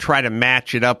would try to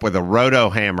match it up with a roto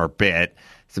hammer bit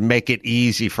to make it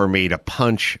easy for me to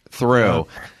punch through.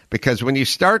 Because when you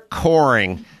start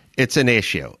coring, it's an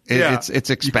issue. It's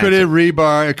expensive. You could hit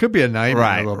rebar. It could be a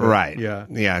nightmare. Right.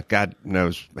 Yeah. God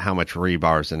knows how much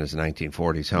rebar's in his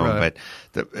 1940s home. Right.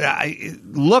 But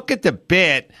look at the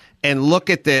bit and look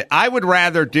at I would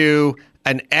rather do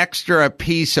an extra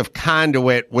piece of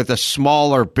conduit with a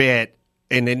smaller bit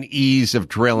and an ease of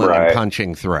drilling and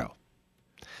punching through.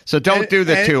 So don't do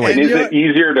the 2-inch.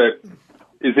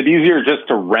 Is it easier just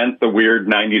to rent the weird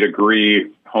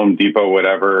 90-degree Home Depot,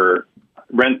 whatever,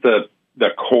 rent the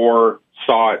core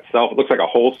saw itself? It looks like a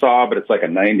hole saw, but it's like a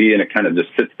 90, and it kind of just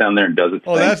sits down there and does its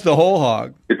thing. That's the whole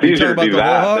hog. It's easier to do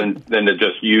that than to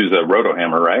just use a roto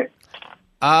hammer, right?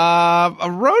 A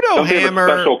roto hammer,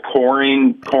 special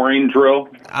coring drill.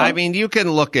 I mean, you can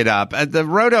look it up. The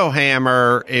roto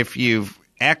hammer, if you've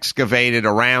excavated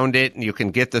around it and you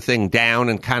can get the thing down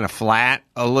and kind of flat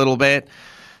a little bit,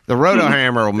 the roto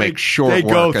hammer will make short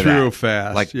work go of through that,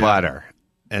 fast, like butter.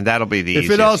 And that'll be the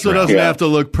easiest. If it also drill. doesn't have to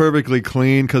look perfectly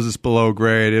clean because it's below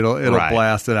grade, it'll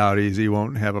blast it out easy. You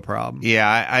won't have a problem.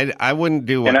 Yeah, I wouldn't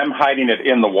do. And I'm hiding it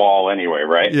in the wall anyway,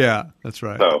 right? Yeah, that's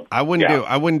right. So I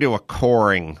wouldn't do a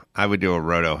coring. I would do a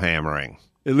roto hammering.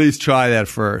 At least try that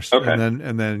first,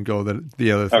 and then go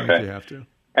the other things you have to.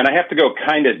 And I have to go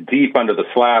kind of deep under the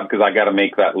slab because I got to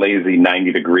make that lazy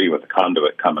 90-degree with the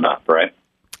conduit coming up, right?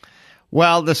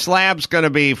 Well, the slab's going to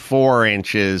be 4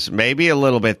 inches, maybe a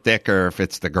little bit thicker if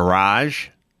it's the garage.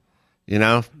 You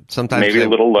know, sometimes maybe a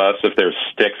little less if there's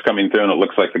sticks coming through and it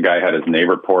looks like the guy had his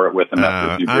neighbor pour it with him.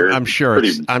 I'm sure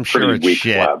it's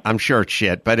shit. Slab. I'm sure it's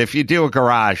shit. But if you do a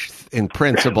garage, in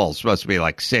principle, it's supposed to be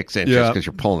like 6 inches because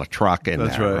you're pulling a truck in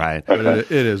there, right? It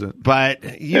isn't.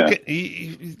 But you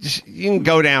can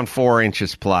go down 4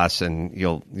 inches plus, and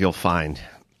you'll find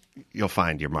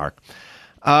your mark.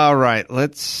 All right,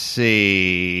 let's see.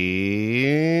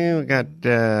 We got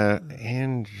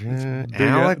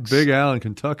Alex. Big Al in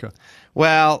Kentucky.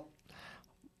 Well,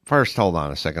 first, hold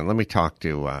on a second. Let me talk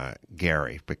to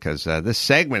Gary, because this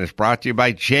segment is brought to you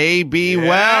by J.B.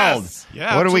 Weld.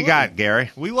 Yeah, what do we got, Gary?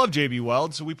 We love J.B.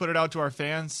 Weld, so we put it out to our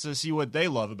fans to see what they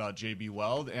love about J.B.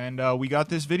 Weld, and we got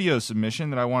this video submission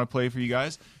that I want to play for you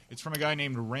guys. It's from a guy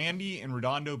named Randy in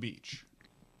Redondo Beach.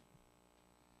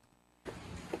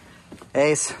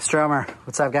 Ace, Stromer,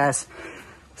 what's up, guys?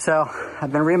 So,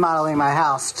 I've been remodeling my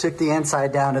house, took the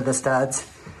inside down to the studs.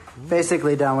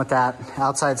 Basically done with that.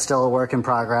 Outside's still a work in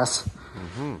progress.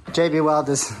 JB Weld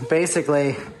is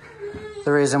basically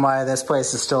the reason why this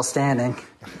place is still standing.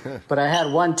 But I had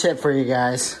one tip for you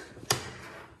guys.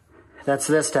 That's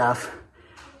this stuff.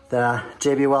 The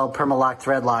JB Weld Permalock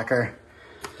Thread Locker.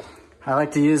 I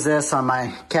like to use this on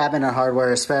my cabinet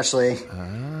hardware especially.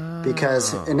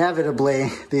 Because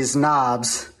inevitably, these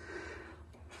knobs,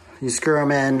 you screw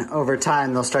them in over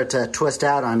time, they'll start to twist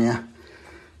out on you.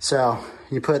 So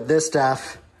you put this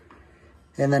stuff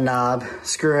in the knob,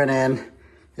 screw it in,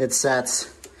 it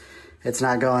sets, it's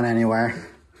not going anywhere.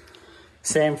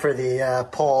 Same for the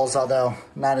poles, although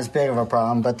not as big of a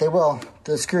problem, but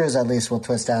the screws at least will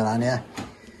twist out on you.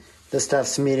 This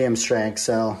stuff's medium strength,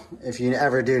 so if you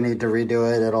ever do need to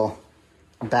redo it, it'll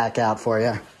back out for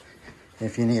you.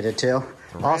 If you needed to.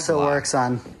 Also works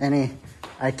on any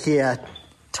IKEA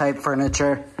type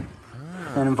furniture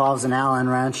that involves an Allen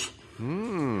wrench that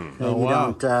you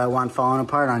don't want falling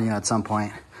apart on you at some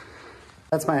point.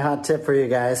 That's my hot tip for you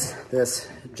guys. This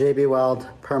JB Weld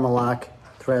Permalock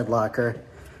Thread Locker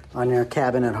on your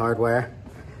cabinet hardware.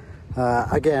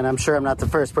 Again, I'm sure I'm not the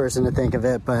first person to think of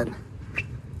it, but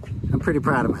I'm pretty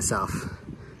proud of myself.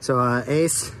 So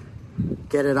Ace,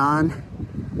 get it on.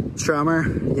 Stromer,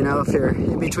 you know, if you're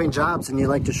in between jobs and you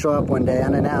like to show up one day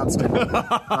unannounced and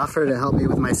offer to help me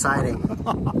with my siding.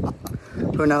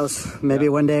 Who knows? Maybe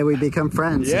one day we become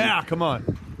friends. Yeah, come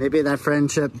on. Maybe that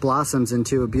friendship blossoms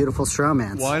into a beautiful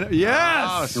stromance. Why not?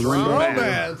 Yes! And one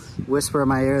day whisper in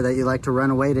my ear that you like to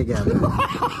run away together.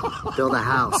 Build a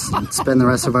house and spend the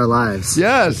rest of our lives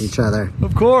with each other.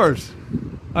 Of course.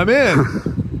 I'm in.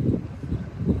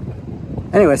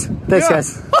 Anyways, thanks,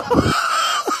 guys.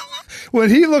 When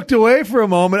he looked away for a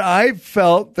moment, I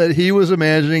felt that he was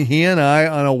imagining he and I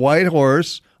on a white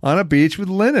horse on a beach with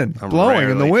linen blowing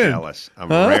in the wind. I'm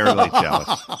rarely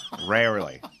jealous.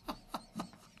 Rarely.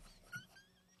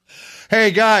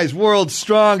 Hey, guys, world's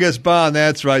strongest bond.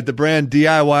 That's right. The brand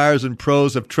DIYers and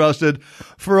pros have trusted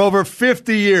for over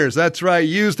 50 years. That's right.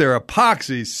 Use their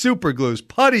epoxies, super glues,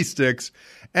 putty sticks,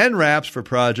 and wraps for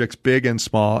projects big and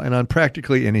small and on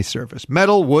practically any surface.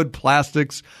 Metal, wood,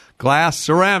 plastics, glass,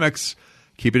 ceramics.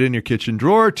 Keep it in your kitchen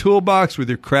drawer, toolbox with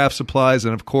your craft supplies,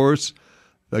 and, of course,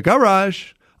 the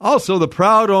garage. Also, the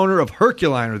proud owner of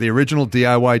Herculiner, the original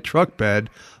DIY truck bed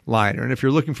liner. And if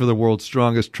you're looking for the world's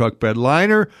strongest truck bed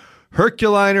liner,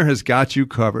 Herculiner has got you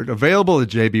covered. Available at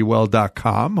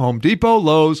jbweld.com, Home Depot,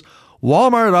 Lowe's,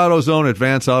 Walmart, AutoZone,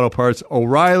 Advance Auto Parts,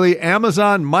 O'Reilly,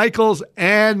 Amazon, Michaels,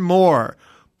 and more.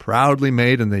 Proudly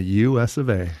made in the U.S. of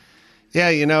A. Yeah,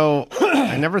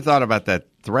 I never thought about that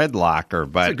thread locker,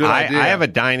 but I have a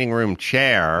dining room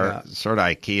chair, sort of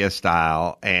IKEA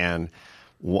style, and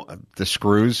the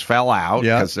screws fell out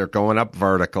because they're going up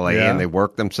vertically, and they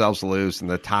worked themselves loose, and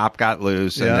the top got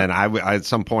loose, and then I at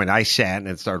some point I sat and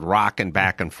it started rocking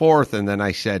back and forth, and then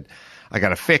I said, I got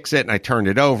to fix it, and I turned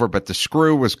it over, but the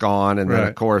screw was gone, and then,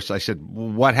 of course, I said,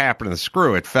 what happened to the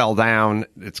screw? It fell down.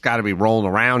 It's got to be rolling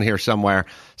around here somewhere,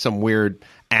 some weird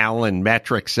Allen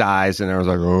metric size, and I was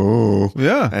like, oh.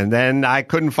 Yeah. And then I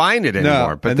couldn't find it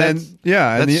anymore. But that's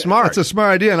smart. That's a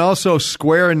smart idea. And also,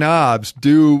 square knobs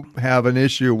do have an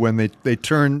issue when they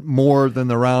turn more than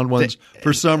the round ones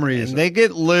for some reason. And they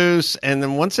get loose, and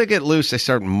then once they get loose, they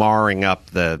start marring up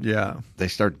they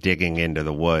start digging into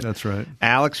the wood. That's right.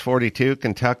 Alex, 42,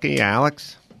 Kentucky.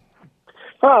 Alex?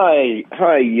 Hi,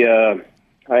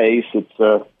 Ace.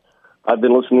 It's I've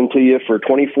been listening to you for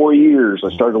 24 years.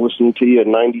 I started listening to you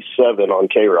in 97 on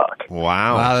K-Rock.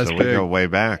 Wow, that's big. We go way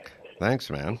back. Thanks,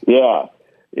 man. Yeah.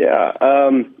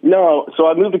 No, so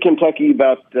I moved to Kentucky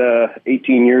about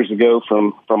 18 years ago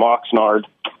from Oxnard,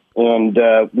 and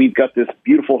we've got this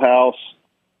beautiful house,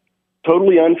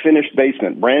 totally unfinished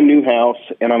basement, brand new house,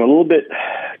 and I'm a little bit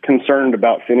concerned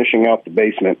about finishing out the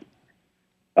basement.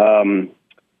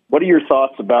 What are your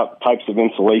thoughts about types of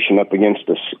insulation up against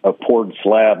a poured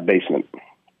slab basement?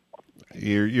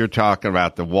 You're talking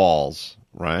about the walls,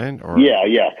 right? Or, yeah.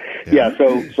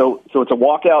 So it's a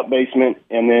walkout basement,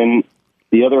 and then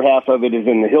the other half of it is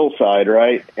in the hillside,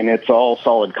 right? And it's all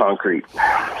solid concrete.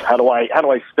 How do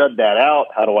I stud that out?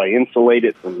 How do I insulate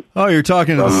it from? Oh, you're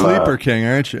talking to the Sleeper King,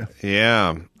 aren't you?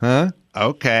 Yeah. Huh?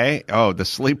 Okay. Oh, the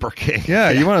Sleeper King. Yeah,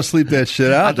 you want to sleep that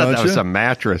shit out, don't you? I thought that was a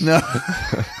mattress. No.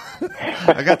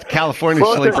 I got the California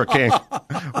Sleeper King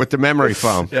with the memory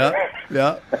foam. Yeah.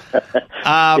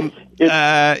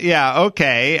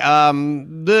 Okay.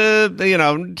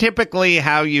 Typically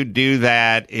how you do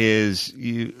that is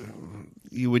you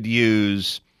would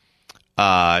use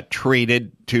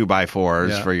treated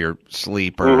 2x4s for your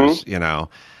sleepers.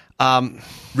 Mm-hmm.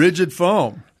 Rigid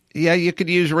foam. Yeah, you could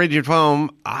use rigid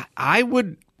foam. I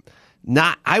would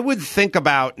think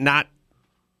about not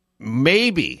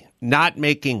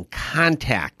making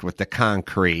contact with the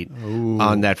concrete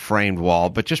on that framed wall,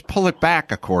 but just pull it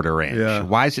back a quarter inch. Yeah.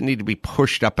 Why does it need to be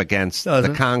pushed up against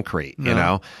the concrete,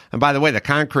 No. And by the way, the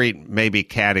concrete may be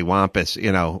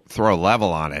cattywampus, throw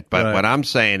level on it. But what I'm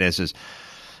saying is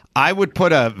I would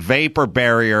put a vapor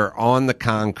barrier on the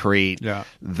concrete. Yeah.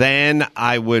 Then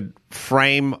I would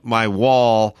frame my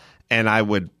wall and I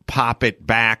would pop it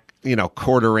back,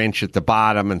 quarter inch at the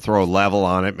bottom and throw a level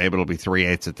on it. Maybe it'll be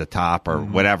 3/8 at the top or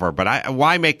whatever. But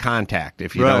why make contact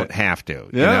if you don't have to?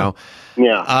 Yeah.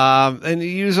 And you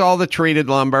use all the treated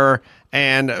lumber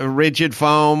and rigid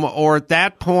foam, or at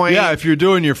that point, if you're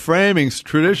doing your framings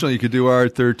traditionally, you could do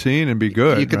R13 and be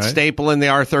good. You could staple in the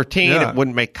R13. Yeah. It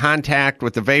wouldn't make contact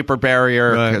with the vapor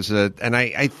barrier, and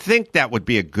I think that would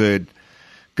be a good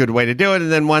way to do it.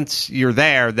 And then once you're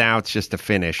there, now it's just a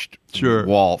finished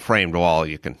framed wall.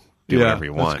 You can do whatever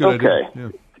you want. Okay.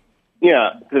 Yeah,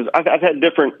 because I've had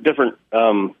different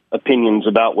opinions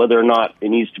about whether or not it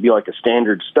needs to be like a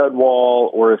standard stud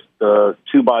wall, or if the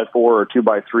 2x4 or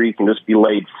 2x3 can just be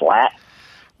laid flat.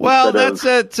 Well,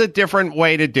 it's a different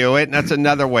way to do it, and that's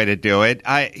another way to do it.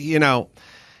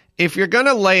 If you're going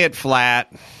to lay it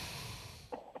flat,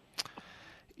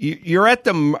 you're at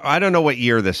I don't know what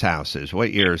year this house is.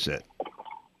 What year is it?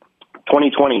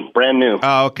 2020, brand new.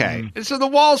 Oh, okay. So the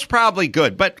wall's probably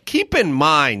good, but keep in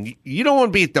mind, you don't want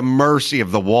to be at the mercy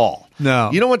of the wall.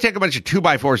 No. You don't want to take a bunch of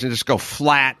 2x4s and just go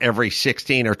flat every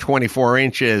 16 or 24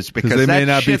 inches because they may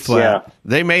not be flat. Yeah.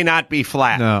 They may not be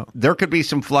flat. No. There could be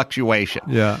some fluctuation.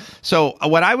 Yeah. So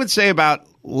what I would say about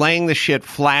laying the shit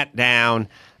flat down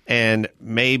and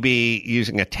maybe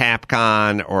using a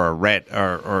Tapcon or a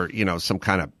or some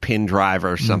kind of pin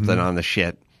driver or something on the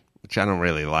shit, which I don't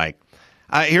really like.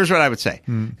 Here's what I would say.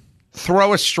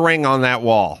 Throw a string on that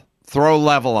wall. Throw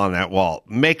level on that wall.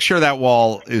 Make sure that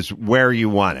wall is where you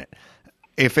want it.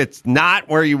 if it's not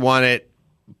where you want it,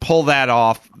 pull that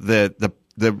off the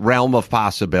realm of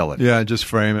possibility. Yeah, just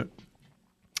frame it.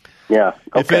 Yeah.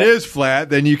 Okay. If it is flat,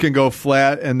 then you can go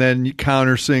flat and then you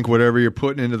countersink whatever you're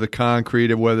putting into the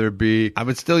concrete, whether it be. I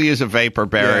would still use a vapor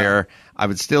barrier. Yeah. I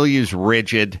would still use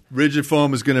rigid. Rigid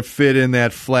foam is going to fit in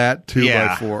that flat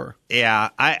 2x4.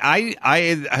 Yeah.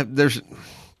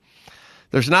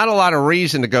 There's not a lot of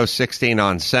reason to go 16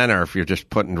 on center if you're just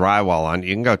putting drywall on.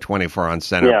 You can go 24 on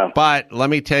center. Yeah. But let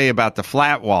me tell you about the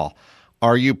flat wall.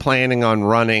 Are you planning on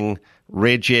running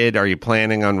rigid? Are you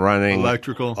planning on running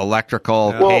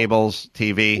electrical cables,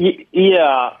 TV?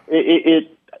 Yeah,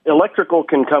 electrical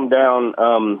can come down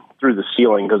through the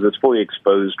ceiling because it's fully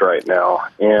exposed right now.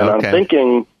 And I'm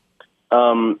thinking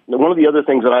one of the other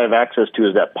things that I have access to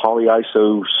is that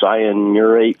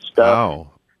polyisocyanurate stuff.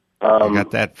 Oh, you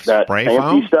got that spray fancy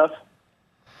foam stuff?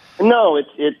 No,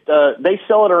 they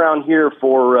sell it around here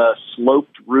for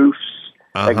sloped roofs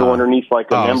that go underneath like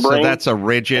a membrane. So that's a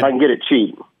rigid. I can get it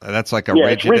cheap. That's like a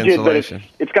rigid insulation. But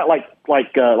it's got like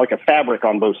a fabric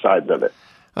on both sides of it.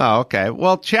 Oh, okay.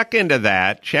 Well, check into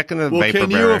that. Check into the vapor can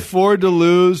barrier. you afford to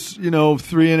lose,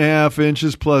 3.5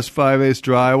 inches plus 5/8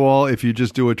 drywall if you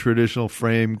just do a traditional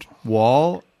framed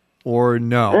wall, or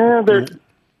no?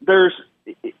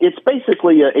 It's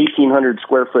basically a 1,800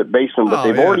 square foot basement, but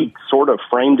they've already sort of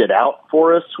framed it out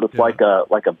for us with like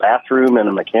a bathroom and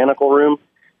a mechanical room.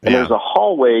 And there's a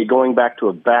hallway going back to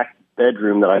a back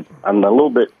bedroom that I'm a little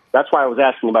bit. That's why I was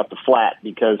asking about the flat,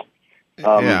 because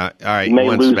all right, you may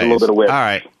lose space. a little bit of width. All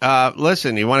right,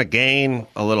 listen, you want to gain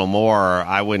a little more.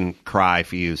 I wouldn't cry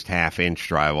if you used 1/2-inch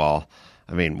drywall.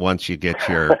 I mean, once you get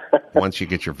your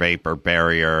vapor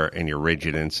barrier and your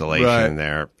rigid insulation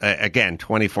there, again,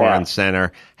 24 on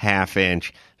center,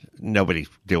 1/2-inch. Nobody's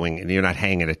doing it. You're not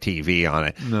hanging a TV on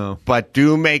it. No, but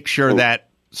do make sure that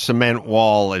cement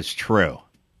wall is true.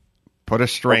 Put a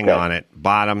string on it,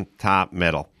 bottom, top,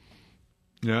 middle.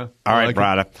 Yeah. All right,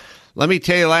 Brada. Let me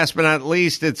tell you, last but not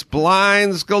least, it's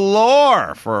blinds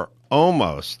galore for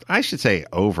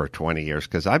over 20 years,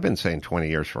 because I've been saying 20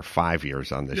 years for 5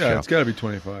 years on this show. Yeah, it's got to be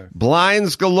 25.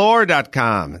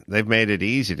 Blindsgalore.com. They've made it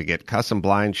easy to get custom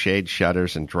blind shade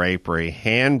shutters and drapery,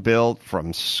 hand-built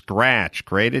from scratch,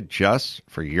 created just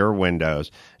for your windows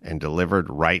and delivered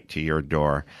right to your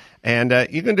door. And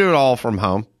you can do it all from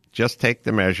home. Just take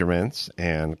the measurements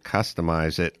and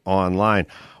customize it online.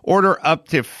 Order up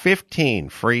to 15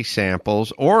 free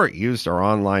samples or use their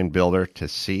online builder to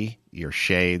see your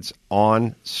shades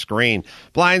on screen.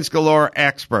 Blinds Galore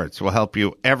experts will help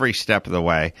you every step of the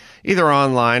way, either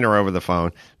online or over the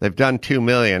phone. They've done 2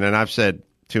 million, and I've said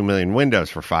 2 million windows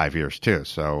for 5 years too.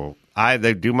 So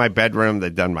they do my bedroom,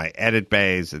 they've done my edit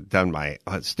bays, they've done my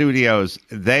studios.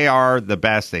 They are the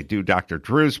best. They do Dr.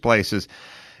 Drew's places.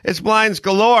 It's Blinds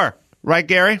Galore. Right,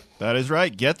 Gary? That is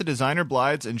right. Get the designer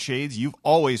blinds and shades you've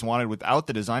always wanted without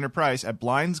the designer price at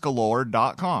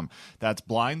blindsgalore.com. That's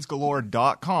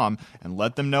blindsgalore.com, and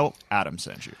let them know Adam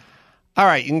sent you. All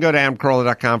right, you can go to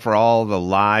adamcarolla.com for all the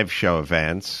live show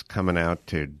events coming out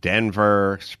to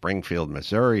Denver, Springfield,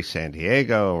 Missouri, San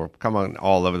Diego. We're coming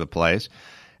all over the place.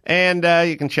 And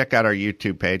you can check out our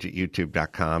YouTube page at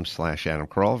youtube.com/Adam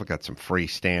Carolla. We've got some free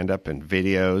stand-up and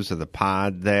videos of the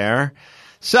pod there.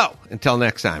 So, until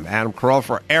next time, Adam Carolla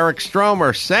for Eric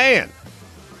Stromer saying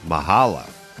mahalo.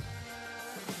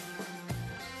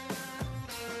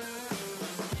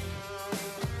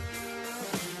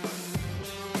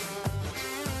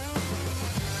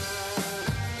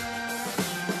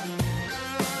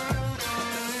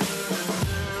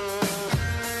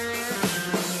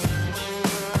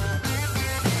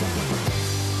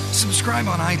 Subscribe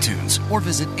on iTunes or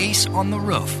visit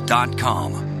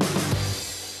aceontheroof.com.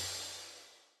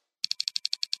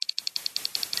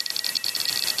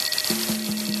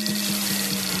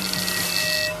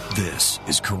 This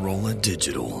is Corolla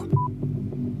Digital.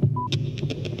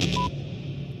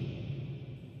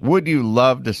 Would you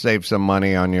love to save some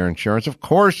money on your insurance? Of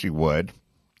course you would.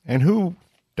 And who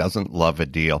doesn't love a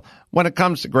deal? When it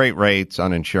comes to great rates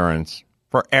on insurance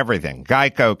for everything,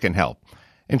 Geico can help.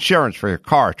 Insurance for your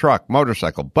car, truck,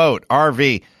 motorcycle, boat,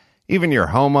 RV, even your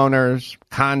homeowners,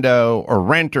 condo, or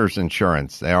renter's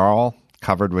insurance. They are all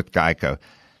covered with Geico.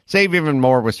 Save even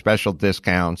more with special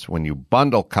discounts when you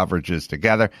bundle coverages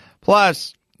together.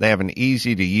 Plus, they have an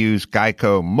easy-to-use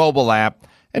Geico mobile app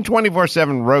and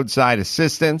 24/7 roadside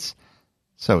assistance,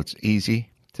 so it's easy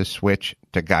to switch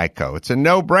to Geico. It's a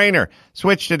no-brainer.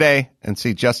 Switch today and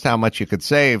see just how much you could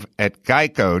save at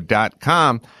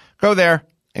geico.com. Go there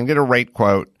and get a rate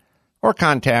quote or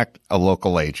contact a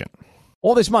local agent.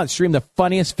 All this month, stream the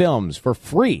funniest films for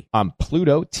free on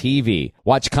Pluto TV.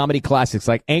 Watch comedy classics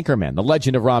like Anchorman, The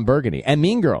Legend of Ron Burgundy, and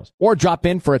Mean Girls. Or drop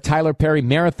in for a Tyler Perry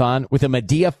marathon with a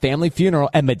Medea family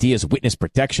funeral and Medea's witness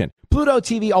protection. Pluto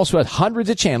TV also has hundreds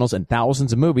of channels and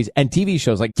thousands of movies and TV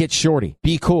shows like Get Shorty,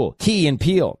 Be Cool, Key and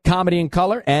Peele, Comedy in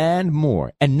Color, and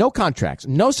more. And no contracts,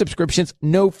 no subscriptions,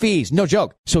 no fees, no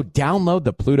joke. So download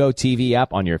the Pluto TV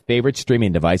app on your favorite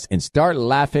streaming device and start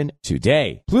laughing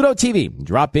today. Pluto TV,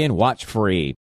 drop in, watch free.